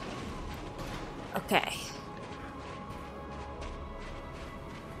up. Okay.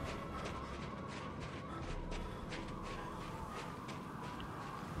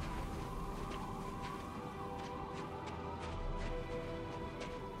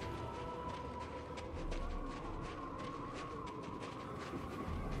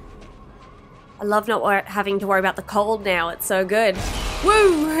 I love not having to worry about the cold now. It's so good.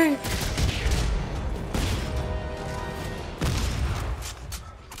 Woo!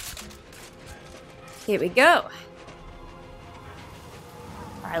 Here we go.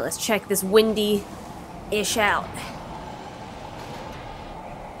 Alright, let's check this windy-ish out.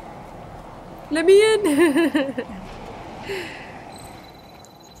 Let me in!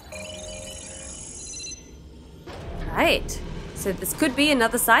 Right. So this could be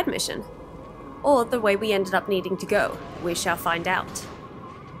another side mission. Or the way we ended up needing to go. We shall find out.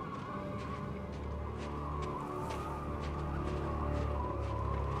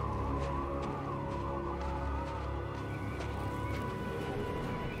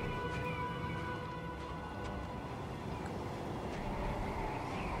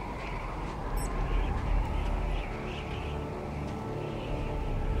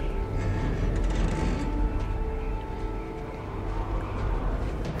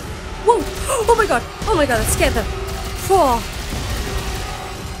 Whoa! Oh my god, that scared them. Whoa.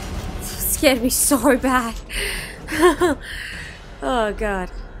 scared me so bad. Oh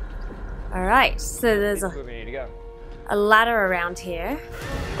god. Alright, so there's Where we need to go. a ladder around here.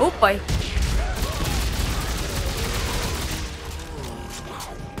 Oh boy.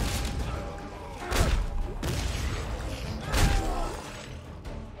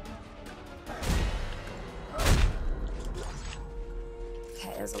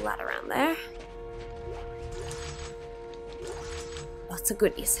 Okay, there's a ladder around there. Lots of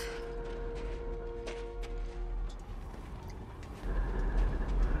goodies.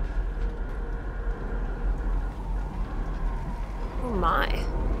 Oh my.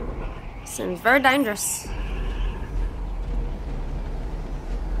 Seems very dangerous.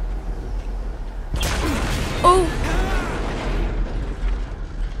 Oh!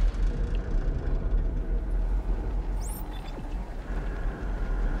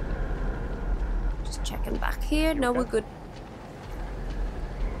 Just checking back here. No, we're good.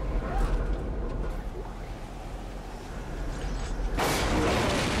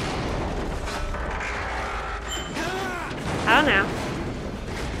 Oh no.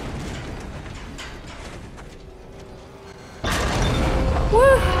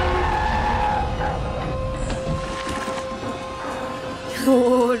 Woo!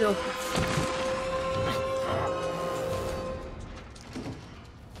 Oh no.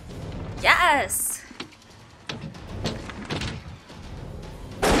 Yes!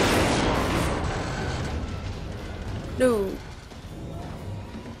 No.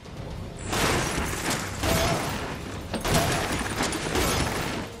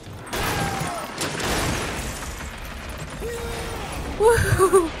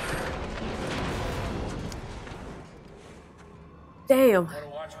 Woo! Damn. Want to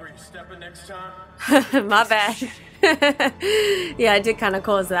watch where you're stepping next time? My bad. Yeah, I did kind of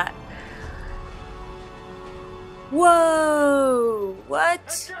cause that. Whoa!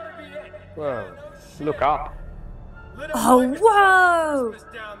 What? Whoa. Look up. Oh, whoa!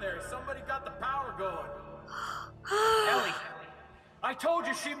 Down there. Somebody got the power going. Ellie, I told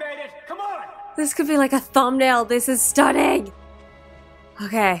you she made it. Come on. This could be like a thumbnail. This is stunning.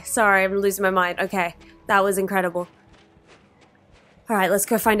 Okay, sorry, I'm losing my mind. Okay, that was incredible. Alright, let's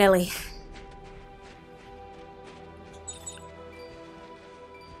go find Ellie.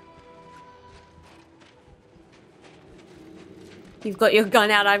 You've got your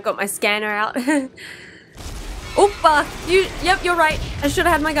gun out, I've got my scanner out. Oopa! Yep, you're right. I should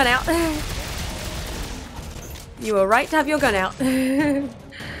have had my gun out. You were right to have your gun out.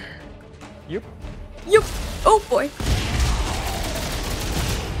 Yep. Yep. Oh boy.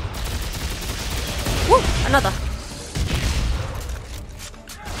 Woo! Another.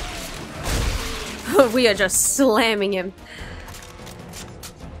 We are just slamming him.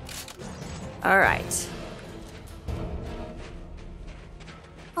 Alright.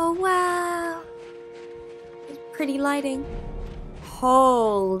 Oh wow. Pretty lighting.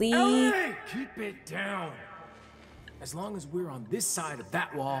 Holy. Ellie, keep it down. As long as we're on this side of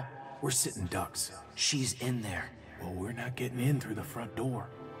that wall, we're sitting ducks. She's in there. Well, we're not getting in through the front door.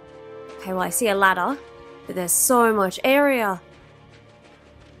 Okay, well I see a ladder, but there's so much area.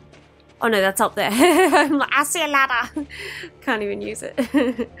 Oh no, that's up there. I'm like, I see a ladder. Can't even use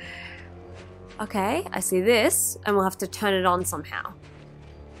it. Okay, I see this, and we'll have to turn it on somehow.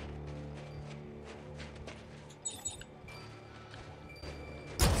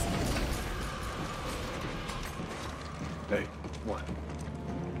 Hey, what?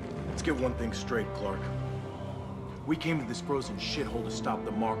 Let's get one thing straight, Clarke. We came to this frozen shithole to stop the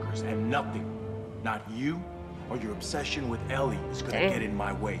markers, and nothing, not you or your obsession with Ellie, is gonna get in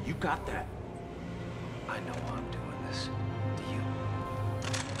my way. You got that? I know I'm doing this. Do you?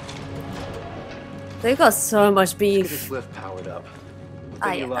 They got so much Get beef. this lift powered up. With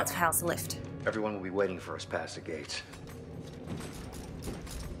Ah any yeah, luck, that's how's the lift. everyone will be waiting for us past the gates.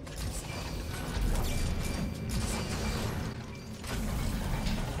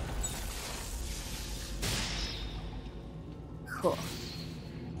 Cool.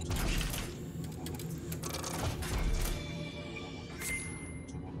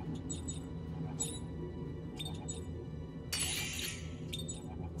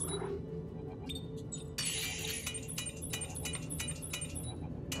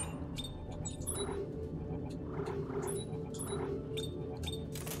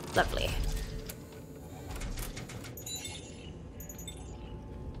 Lovely.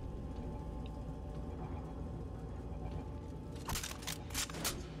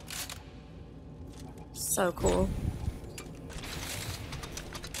 So cool.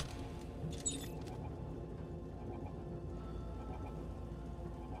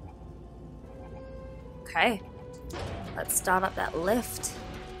 Okay. Let's start up that lift.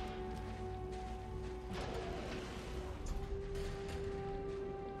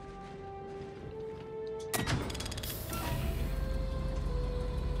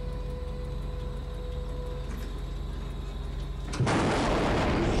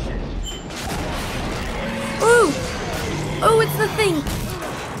 the thing.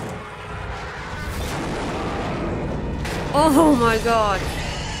 Oh my god.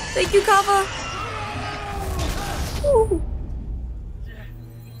 Thank you, cover. Ooh.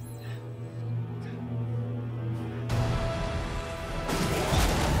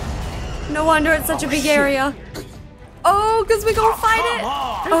 No wonder it's such a big area. Oh, because we gonna fight it.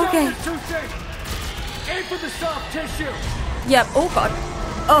 Okay. Aim for the soft tissue. Yep. Oh god.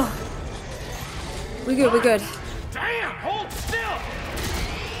 Oh. We good. We good. Damn! Hold still.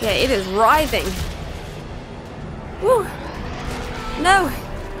 Yeah, it is writhing. Woo. No.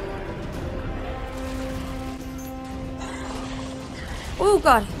 Oh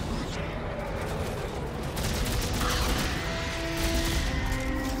god.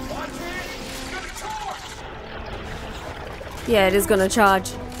 Yeah, it is gonna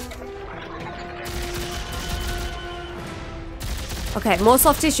charge. Okay, more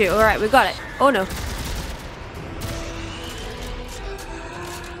soft tissue. Alright, we got it. Oh no.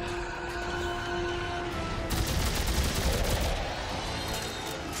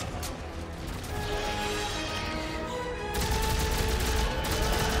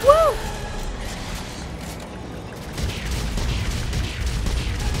 Woo!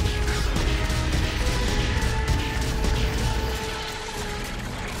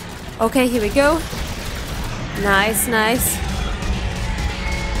 Okay, here we go. Nice, nice.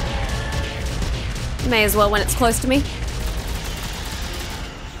 May as well when it's close to me.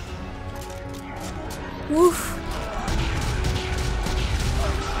 Woof.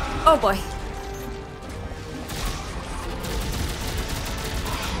 Oh boy.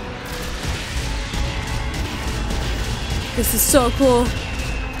 This is so cool.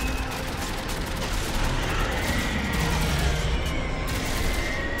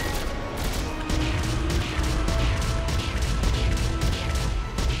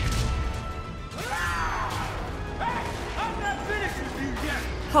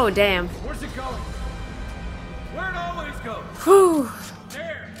 Oh damn. Where's it going? Where it always goes. Whew.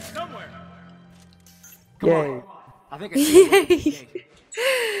 There, somewhere. Yay. I think I see it.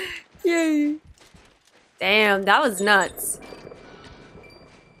 Yay. Damn, that was nuts.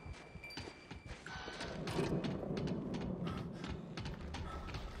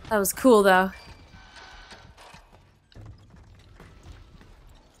 That was cool though.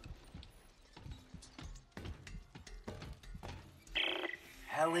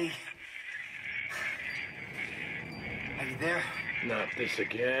 Ellie? Are you there? Not this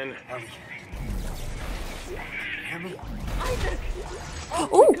again. Ellie? Hear me? Isaac!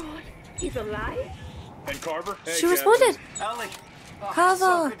 Oh! God, he's alive? And Carver? Hey, She responded. Ellie! Oh, Carver.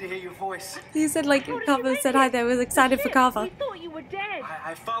 so good to hear your voice. He said like Carver said hi there, was excited for Carver. We thought you were dead.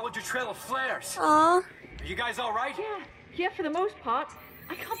 I followed your trail of flares. Aww. Are you guys all right? Yeah, for the most part.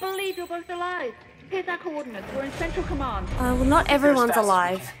 I can't believe you're both alive. Here's our coordinates. We're in Central Command. Well, not everyone's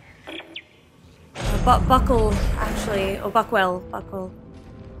alive. But Buckle actually, or Buckwell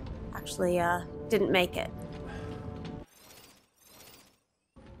actually didn't make it.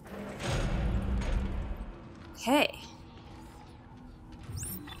 Okay.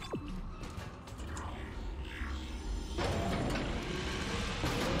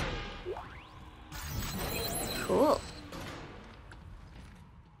 Cool.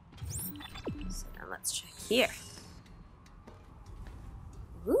 So now let's check here.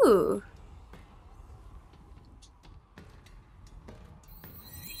 Ooh.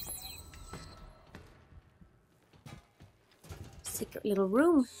 Secret little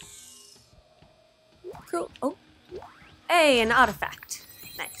room. Cool. Oh. Hey, an artifact.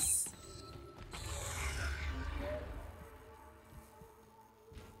 Nice.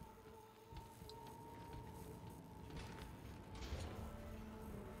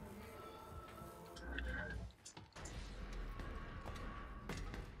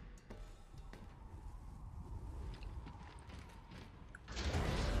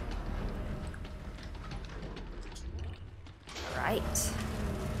 Right.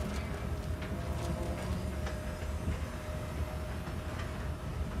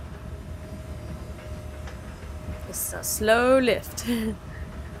 It's a slow lift.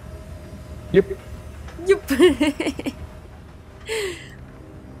 Yep. Yep.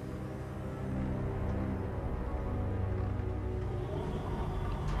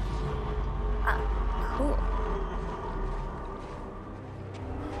 Ah, cool.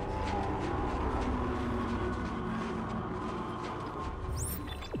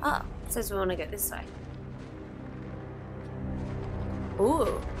 Ah, it says we want to go this way.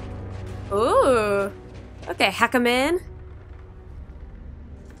 Ooh. Ooh. Okay, Hacker Man.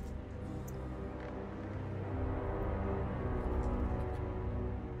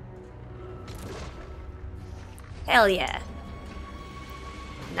 Hell yeah.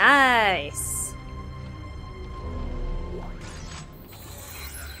 Nice.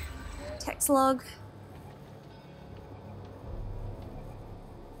 Text log.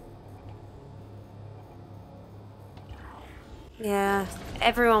 Yeah,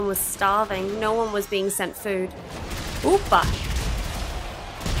 everyone was starving. No one was being sent food. Oopa.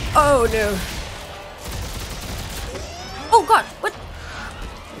 Oh no. Oh god, what?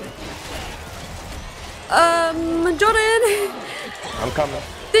 Jordan! I'm coming.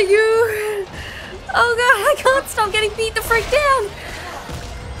 Thank you! Oh god, I can't stop getting beat the frick down!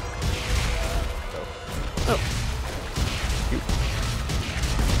 Oh.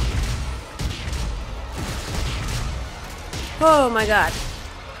 Oh my god.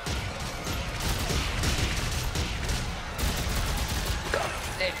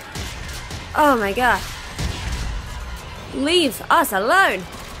 Oh my god. Leave us alone!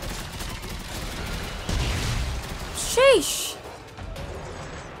 Sheesh!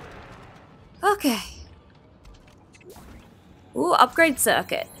 Okay. Ooh, upgrade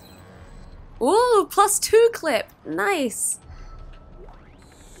circuit. Ooh, +2 clip. Nice.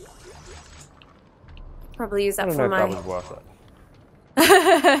 Probably use that for my... I don't know if that was worth it.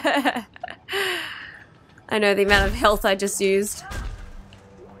 I know the amount of health I just used.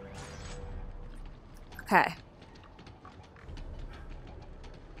 Okay.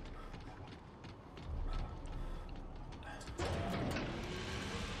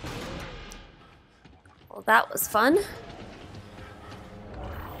 Well, that was fun.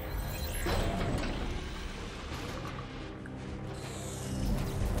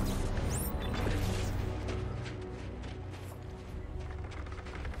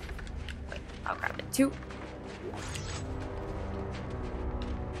 I'll grab it too.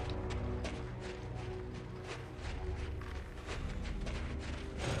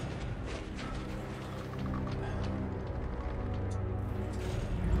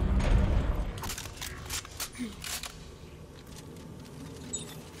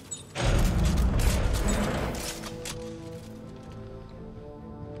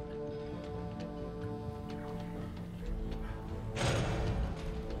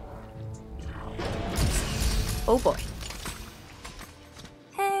 Oh boy.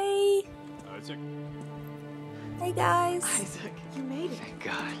 Hey. Isaac. Hey guys. Isaac, you made it. Thank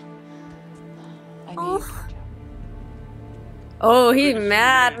God. Oh. Oh, he's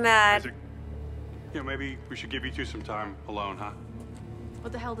mad. Isaac, maybe we should give you two some time alone, huh?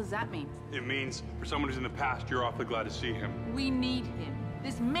 What the hell does that mean? It means for someone who's in the past, you're awfully glad to see him. We need him.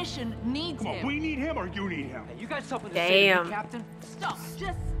 This mission needs him. We need him or you need him? Hey, you got something to say to me, Captain? Stop.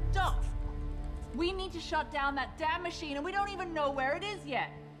 Just stop. We need to shut down that damn machine, and we don't even know where it is yet.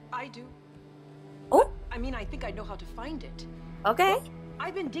 I do. Oh. I mean, I think I know how to find it. Okay. Well,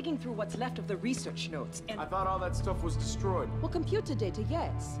 I've been digging through what's left of the research notes, and... I thought all that stuff was destroyed. Well, computer data,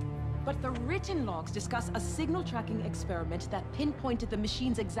 yes. But the written logs discuss a signal tracking experiment that pinpointed the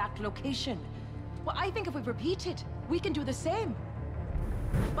machine's exact location. Well, I think if we repeat it, we can do the same.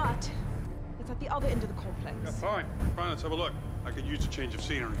 But it's at the other end of the complex. Yeah, fine, let's have a look. I could use a change of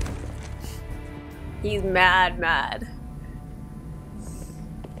scenery. He's mad.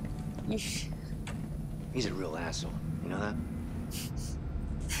 Yeesh. He's a real asshole. You know that?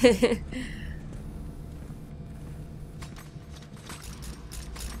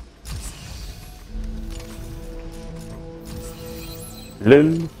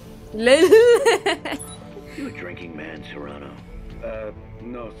 Lil. You a drinking man, Serrano?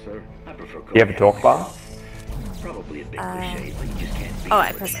 No, sir. I prefer Do you have a talk bar? Probably a bit cliche, but you just can't beat oh, I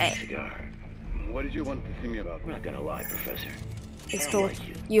it with press a A. cigar. What did you want to see me about? I'm not gonna lie, Professor. It's talk.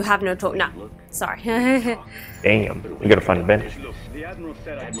 You have no talk. No. Sorry. Damn. You gotta find a bench. Look, the Admiral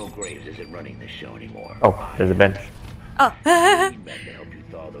said Admiral Graves isn't running this show anymore. Oh, there's a bench. Oh. I need men to help you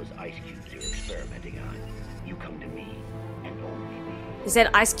thaw those ice cubes you're experimenting on. You come to me, and only me. He said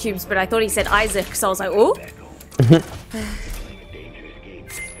ice cubes, but I thought he said Isaac, so I was like, oh.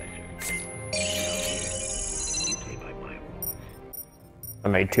 I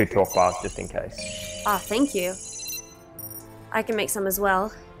made 2 talk bars just in case. Ah, thank you. I can make some as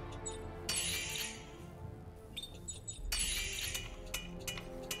well.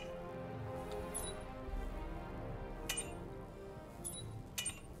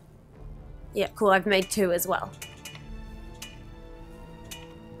 Yeah, cool. I've made 2 as well.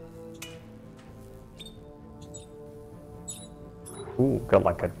 Ooh, got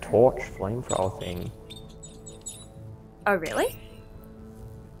like a torch flamethrower thing. Oh, really?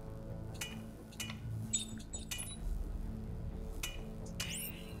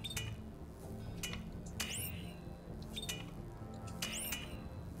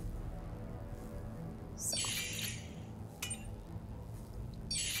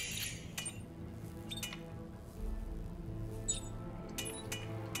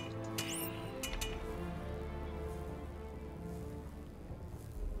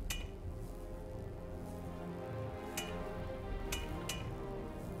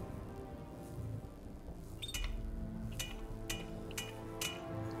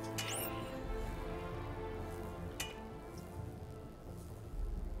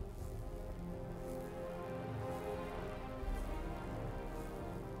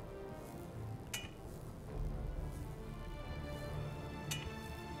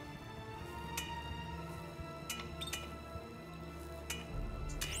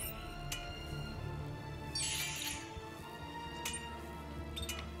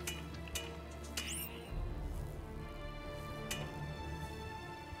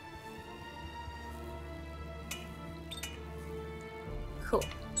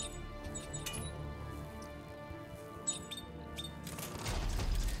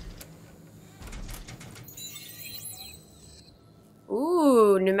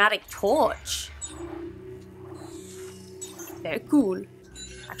 pneumatic torch. Very cool.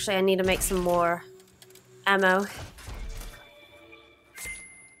 Actually, I need to make some more ammo.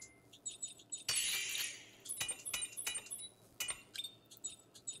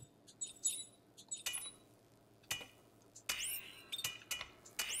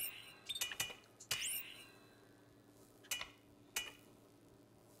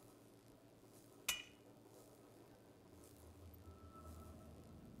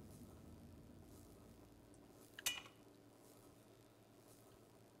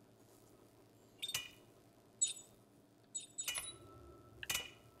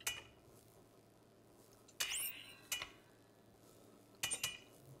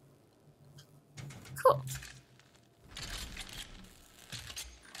 Cool.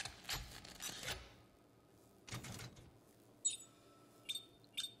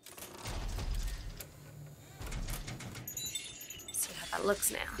 See how that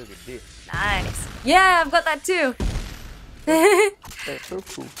looks now. Look at this. Nice. Yeah, I've got that too. That's so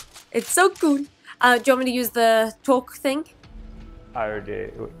cool. It's so cool. Do you want me to use the talk thing? I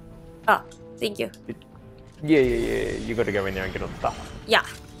already. Oh, thank you. Yeah. You got to go in there and get all the stuff. Yeah.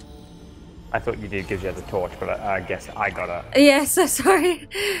 I thought you did because you had the torch, but I guess I got it. Yeah, so sorry.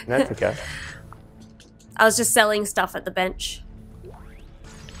 That's okay. I was just selling stuff at the bench.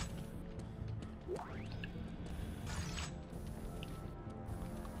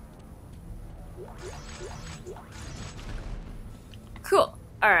 Cool.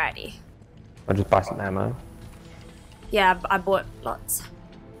 Alrighty. I'll just buy some ammo. Yeah, I bought lots.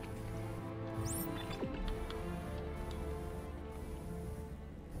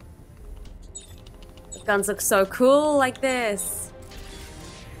 The guns look so cool like this.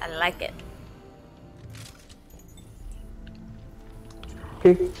 I like it.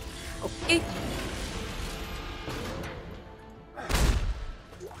 Okay. Okay.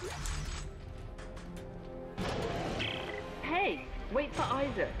 Hey, wait for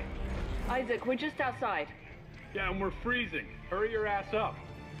Isaac. Isaac, we're just outside. Yeah, and we're freezing. Hurry your ass up.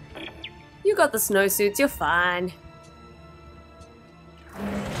 You got the snowsuits, you're fine.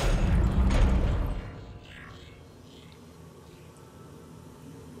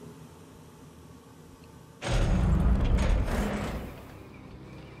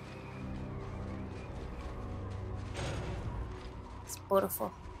 It's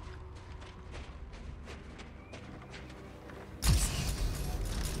beautiful.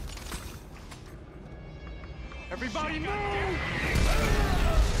 Everybody move!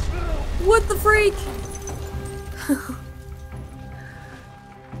 What the freak?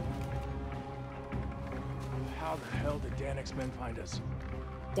 How the hell did Danik's men find us?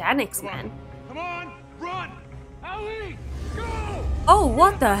 Danik's men? Come on, run! Ellie, go! Oh,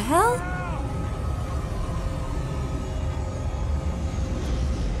 what the hell?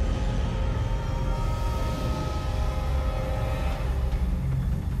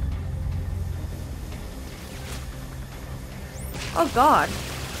 Oh god.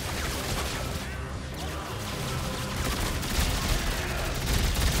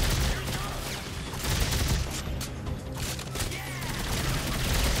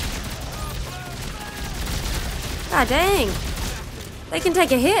 God dang. They can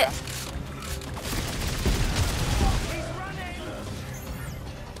take a hit.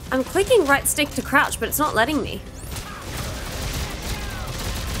 I'm clicking right stick to crouch, but it's not letting me.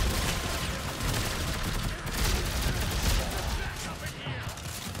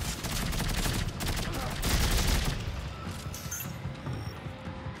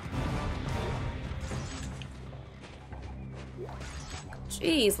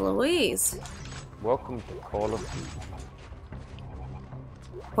 Jeez Louise. Welcome to Call of Duty.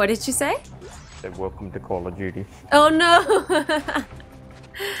 What did you say? Said welcome to Call of Duty. Oh no!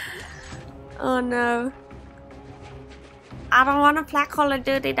 Oh no. I don't want to play Call of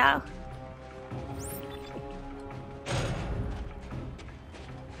Duty though.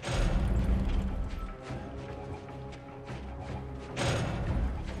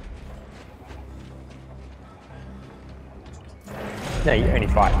 No, you only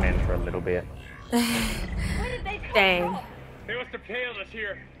fight men for a little bit. Dang. They must have tailed us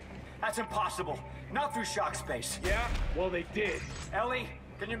here. That's impossible. Not through shock space. Yeah? Well, they did. Ellie,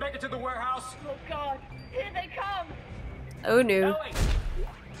 can you make it to the warehouse? Oh god, here they come! Oh no. Ellie!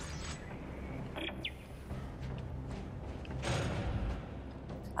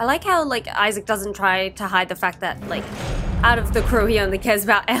 I like how like Isaac doesn't try to hide the fact that like out of the crew he only cares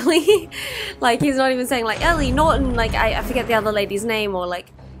about Ellie. Like he's not even saying like Ellie Norton, like I forget the other lady's name, or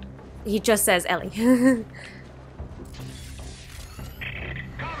like he just says Ellie. Colin,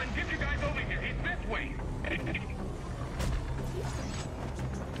 get you guys over here. It's this way.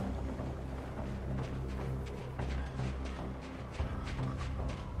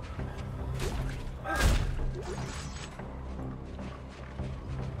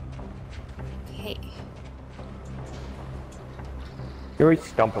 You always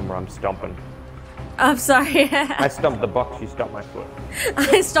stomp them where I'm stomping. I'm sorry. I stomp the box, you stomp my foot.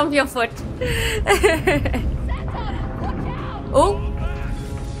 I stomp your foot. Oh.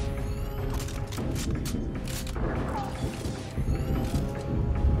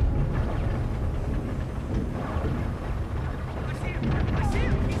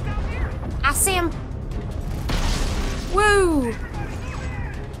 I see him. Woo.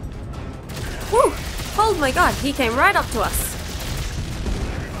 Woo. Oh my god, he came right up to us.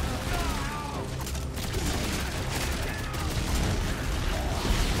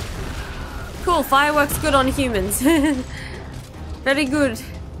 Cool, fireworks good on humans. Very good.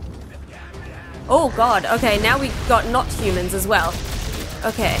 Oh god, okay, now we got not humans as well.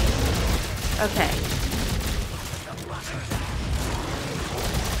 Okay. Okay.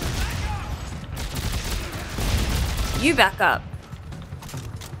 You back up.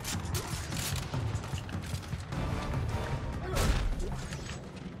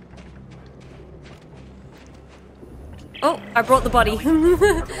 Oh, I brought the body.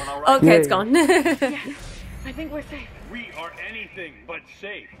 Okay, it's gone. Yes, I think we're safe. We are anything but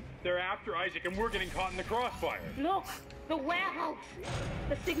safe. They're after Isaac and we're getting caught in the crossfire. Look, the warehouse.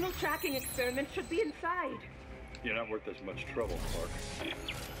 The signal tracking experiment should be inside. You're not worth as much trouble, Clarke.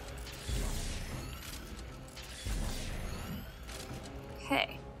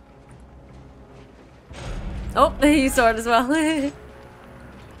 Hey. Oh, you saw it as well.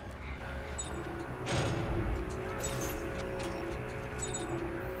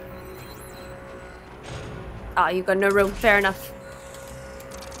 Ah, you've got no room. Fair enough.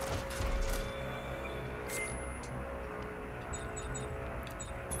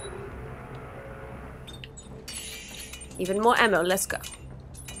 Even more ammo. Let's go.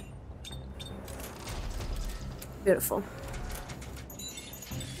 Beautiful.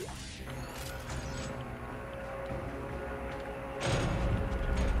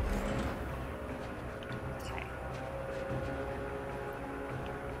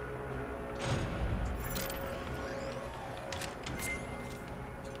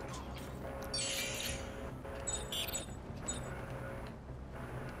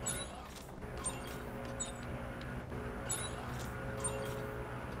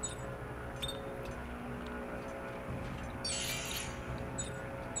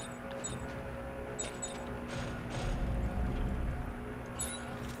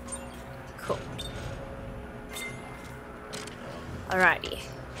 Alrighty.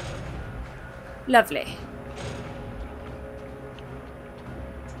 Lovely.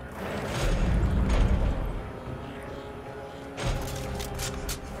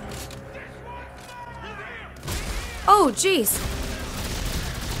 Oh, jeez.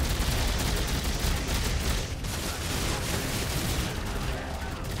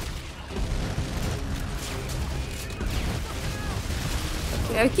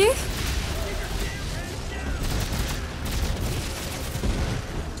 Okay.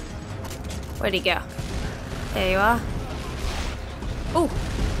 Where'd he go? There you are. Oh.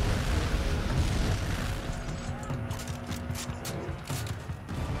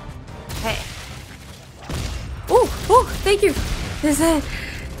 Hey. Oh, oh, thank you.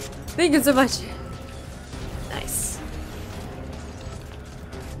 Thank you so much. Nice.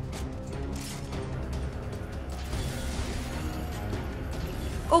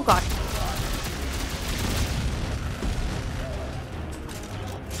 Oh god.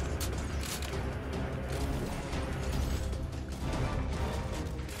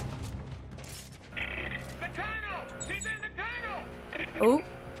 Oh,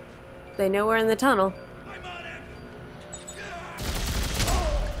 they know we're in the tunnel.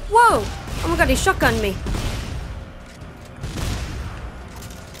 Whoa! Oh my god, he shotgunned me.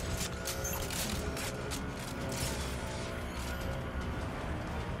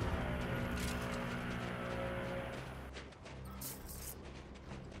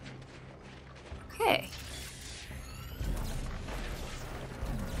 Okay.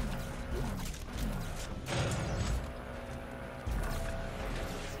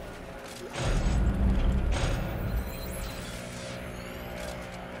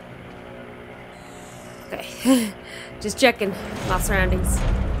 Okay, just checking my surroundings.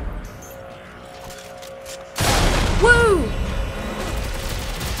 Woo!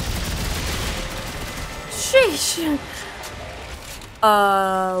 Sheesh!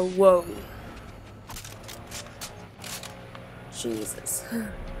 Whoa. Jesus.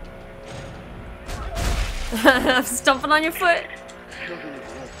 I'm stomping on your foot.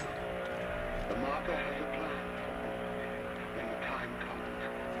 The marker has a plan. When the time comes,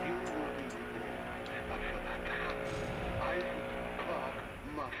 you will be reborn. But for that to happen, Isaac Clarke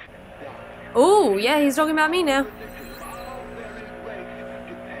must die. Oh, yeah, he's talking about me now. Our very race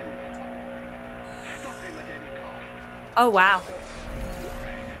Oh, wow.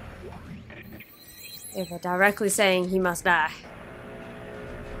 Yeah, they're directly saying he must die.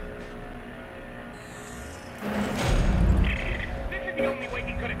 This is the only way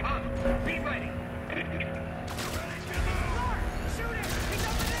he could have come. Be ready.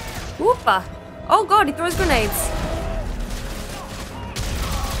 Whoopa! Oh god, he throws grenades.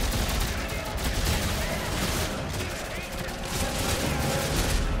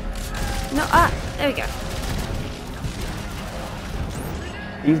 No, there we go.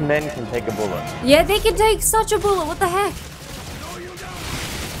 These men can take a bullet. Yeah, they can take such a bullet. What the heck?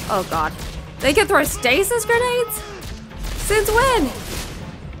 Oh god. They can throw stasis grenades? Since when?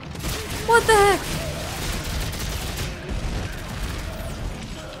 What the heck?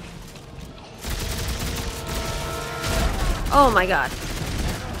 Oh my god.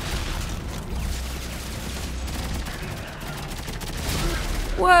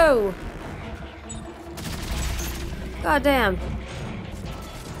 Whoa. God damn.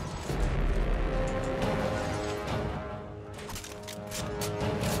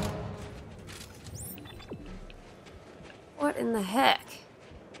 What in the heck?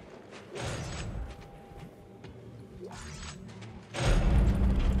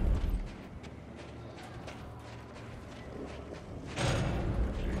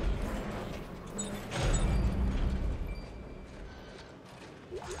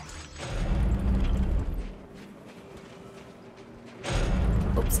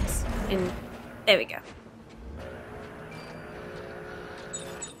 Oops. There we go.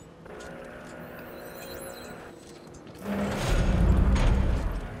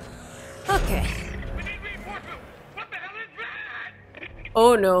 Okay.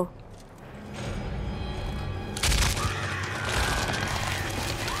 Oh no.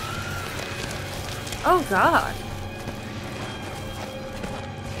 Oh god.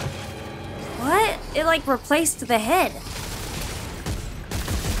 What? It like replaced the head.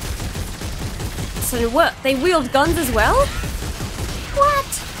 So what? They wield guns as well? What?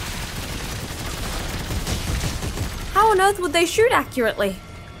 How on earth would they shoot accurately?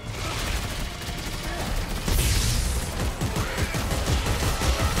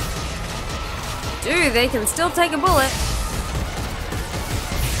 Dude, they can still take a bullet.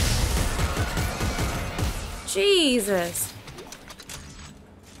 Jesus.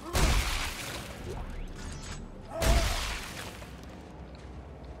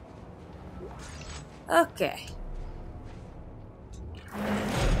 Okay.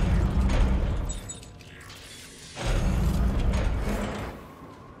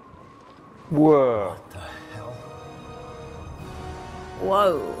 Whoa. What the hell?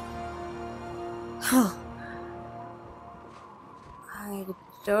 Whoa. Huh. I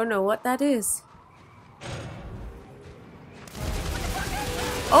don't know what that is.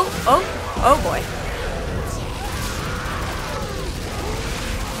 Oh boy.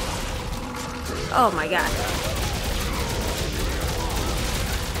 Oh my god.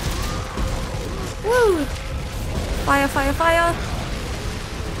 Woo! Fire, fire, fire!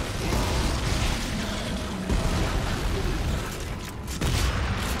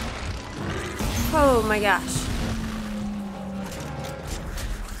 Oh my gosh.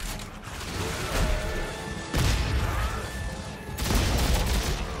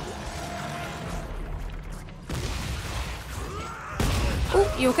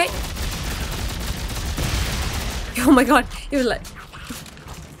 Oh, you okay? Oh my god, he was like...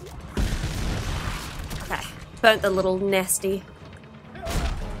 Okay, burnt the little nesty.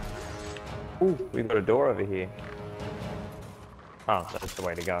 Ooh, we've got a door over here. Oh, that's the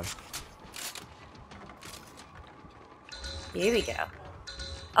way to go. Here we go.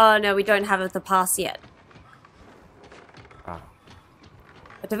 Oh no, we don't have the pass yet. Ah.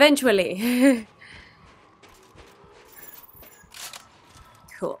 But eventually.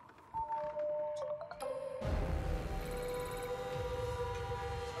 Cool.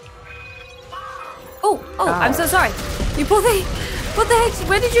 Oh, I'm so sorry. You poor thing. What the heck?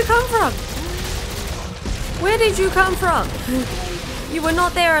 Where did you come from? Where did you come from? You were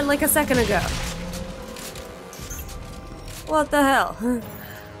not there like a second ago. What the hell?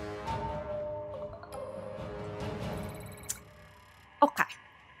 Okay.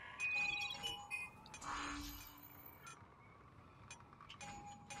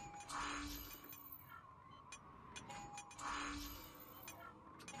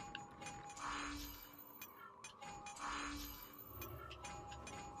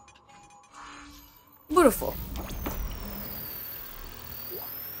 Beautiful.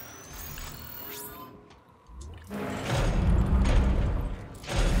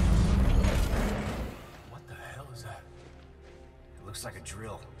 What the hell is that? It looks like a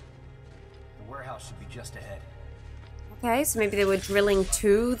drill. The warehouse should be just ahead. Okay, so maybe they were drilling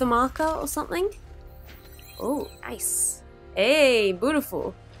to the marker or something. Oh, nice. Hey,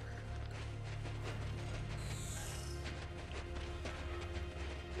 beautiful.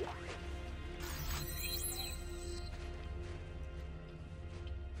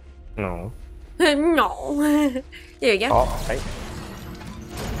 No. No. There we go. Oh, hey.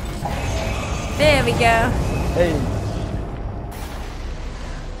 There we go. Hey.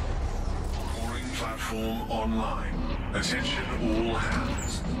 Mooring platform online. Attention all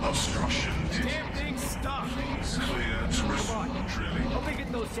hands. Obstruction detected. Damn thing stuck. Please clear to resume drilling. Help me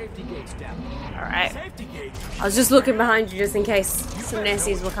get those safety gates down. Alright. Safety gates? I was just looking behind you just in case some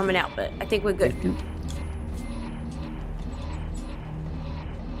nasties were coming out, but I think we're good.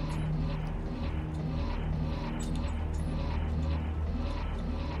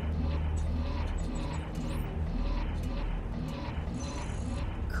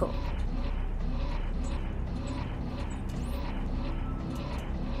 Cool.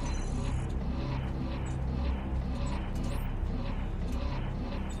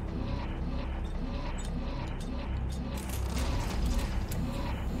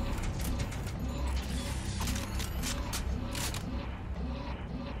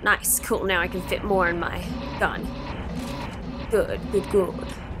 Nice, cool. Now I can fit more in my gun. Good, good, good.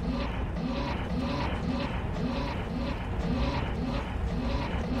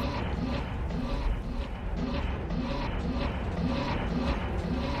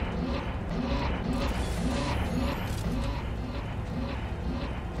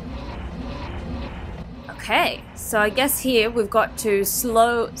 Okay, so I guess here we've got to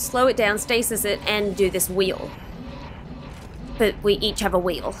slow it down, stasis it, and do this wheel. But we each have a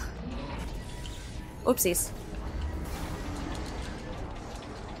wheel. Oopsies.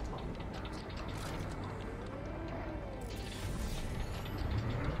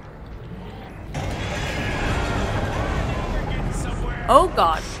 Oh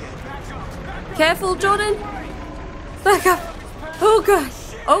god. Careful, Jordan. Back up. Oh god.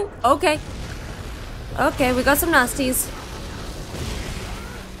 Oh, okay. Okay, we got some nasties.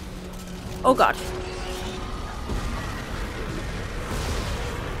 Oh god.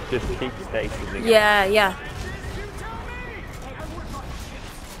 Just keep stationing. Yeah, yeah.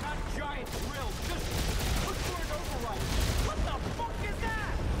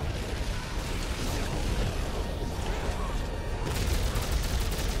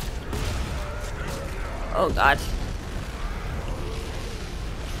 Oh god.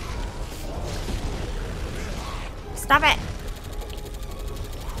 Stop it.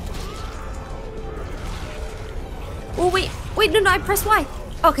 Oh wait, no, I pressed Y.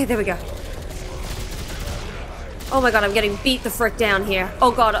 Okay, there we go. Oh my god, I'm getting beat the frick down here. Oh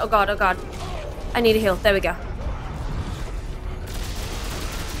god, oh god, oh god. I need a heal. There we go.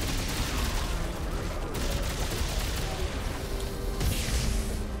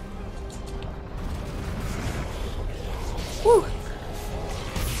 Woo.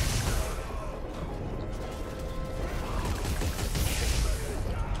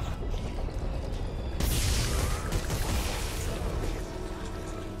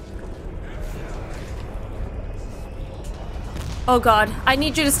 Oh god, I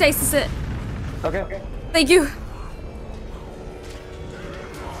need you to stasis it. Okay. Thank you.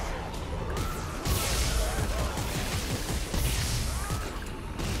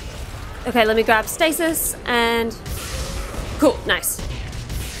 Okay, let me grab stasis and... Cool, nice.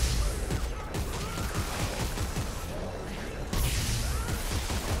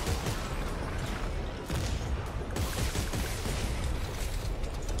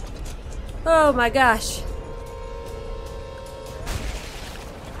 Oh my gosh.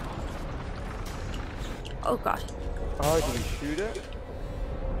 Oh god. Oh, do we shoot it?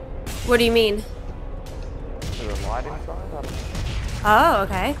 What do you mean? There's a light inside? Oh,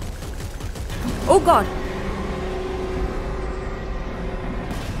 okay. Oh god.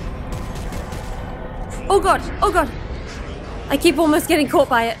 Oh god, oh god. I keep almost getting caught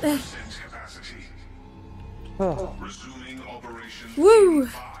by it. Resuming operation. Woo!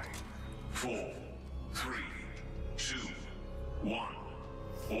 5, 4, 3, 2, 1.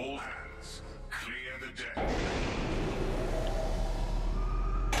 All hands, clear the deck.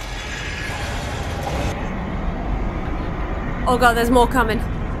 Oh god, there's more coming.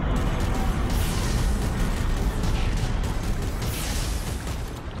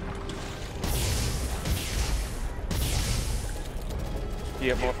 Do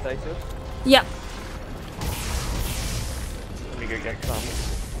you have more stasis? Yep. Let me go get some.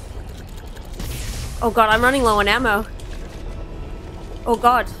 Oh god, I'm running low on ammo. Oh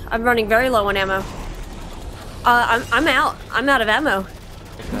god, I'm running very low on ammo. I'm out. I'm out of ammo. Okay,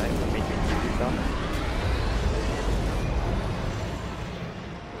 let me give you some.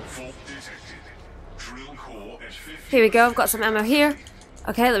 Here we go, I've got some ammo here.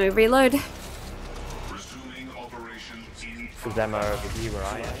 Okay, let me reload. There's ammo over here where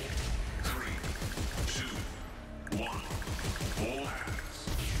I am.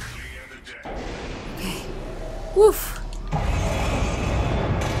 Okay. Woof.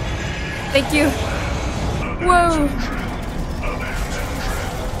 Thank you. Whoa.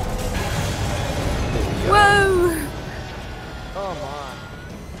 Whoa. Oh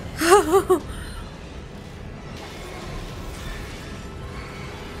my.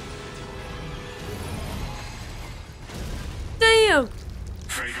 Damn.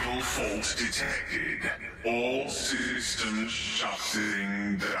 Fatal fault detected. All systems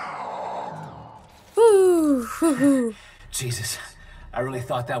shutting down. Ooh. Jesus, I really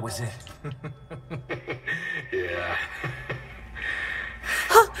thought that was it. Yeah.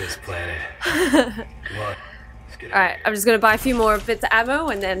 This planet. Come on. Let's get Alright, I'm just gonna buy a few more bits of ammo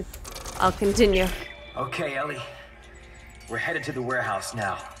and then I'll continue. Okay, Ellie. We're headed to the warehouse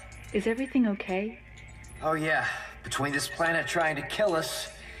now. Is everything okay? Oh yeah, between this planet trying to kill us,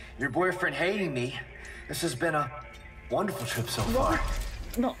 your boyfriend hating me, this has been a wonderful trip so far.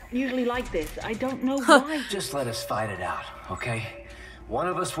 Not usually like this. I don't know why. Just let us fight it out, okay? One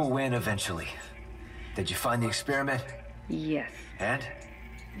of us will win eventually. Did you find the experiment? Yes. And?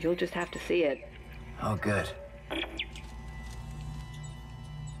 You'll just have to see it. Oh, good.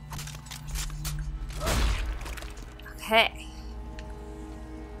 Okay.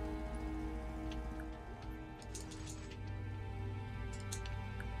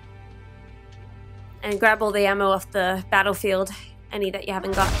 And grab all the ammo off the battlefield, any that you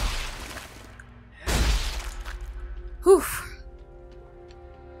haven't got. Whew.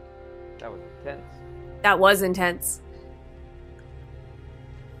 That was intense. That was intense.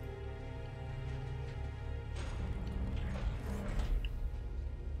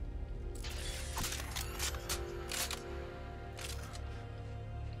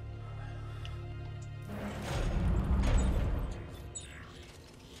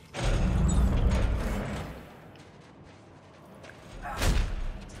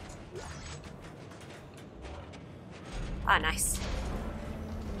 Ah, nice.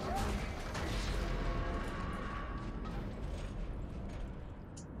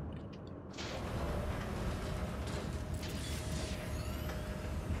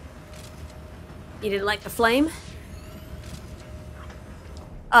 You didn't like the flame?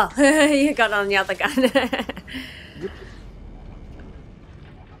 Oh, you got on the other gun.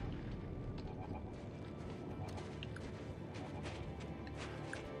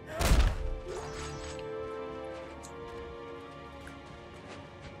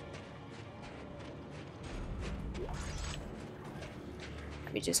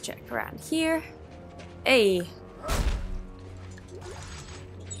 Let me just check around here. Hey.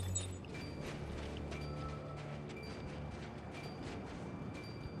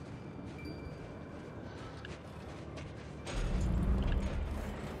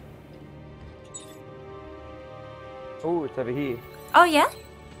 Oh, it's over here. Oh, yeah?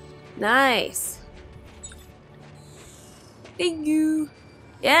 Nice. Thank you.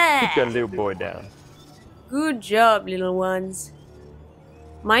 Yeah. Put your little boy down. Good job, little ones.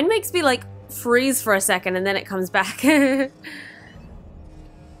 Mine makes me, like, freeze for a second and then it comes back. Alrighty.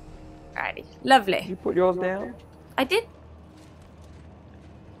 Lovely. You put yours down? I did.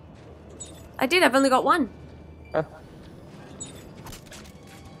 I did. I've only got one.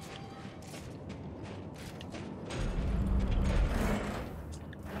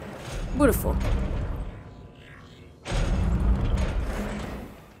 Beautiful.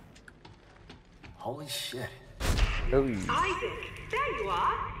 Holy shit. Oh. Isaac, there you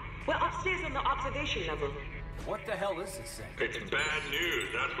are. We're upstairs on the observation level. What the hell is this thing? It's bad news,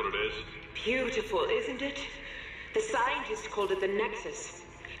 that's what it is. Beautiful, isn't it? The scientists called it the Nexus.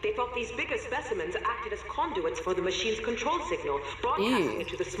 They thought these bigger specimens acted as conduits for the machine's control signal, broadcasting it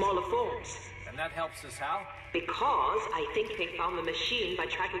to the smaller forms. And that helps us how? Because I think they found the machine by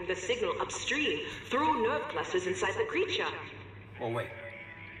tracking the signal upstream through nerve clusters inside the creature. Well, wait.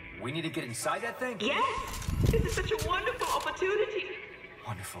 We need to get inside that thing? Yes! This is such a wonderful opportunity.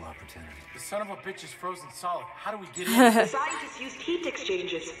 Wonderful opportunity. The son of a bitch is frozen solid. How do we get in? The scientists used heat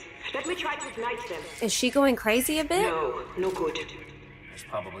exchangers. Let me try to ignite them. Is she going crazy a bit? No, no good. There's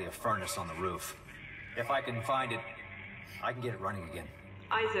probably a furnace on the roof. If I can find it, I can get it running again.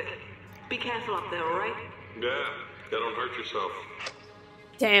 Isaac, be careful up there, all right? Yeah, don't hurt yourself.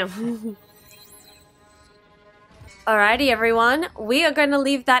 Damn. Alrighty, everyone. We are going to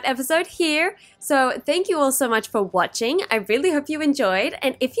leave that episode here. So thank you all so much for watching. I really hope you enjoyed.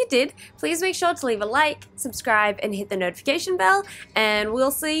 And if you did, please make sure to leave a like, subscribe, and hit the notification bell. And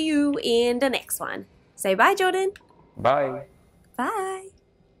we'll see you in the next one. Say bye, Jordan. Bye. Bye.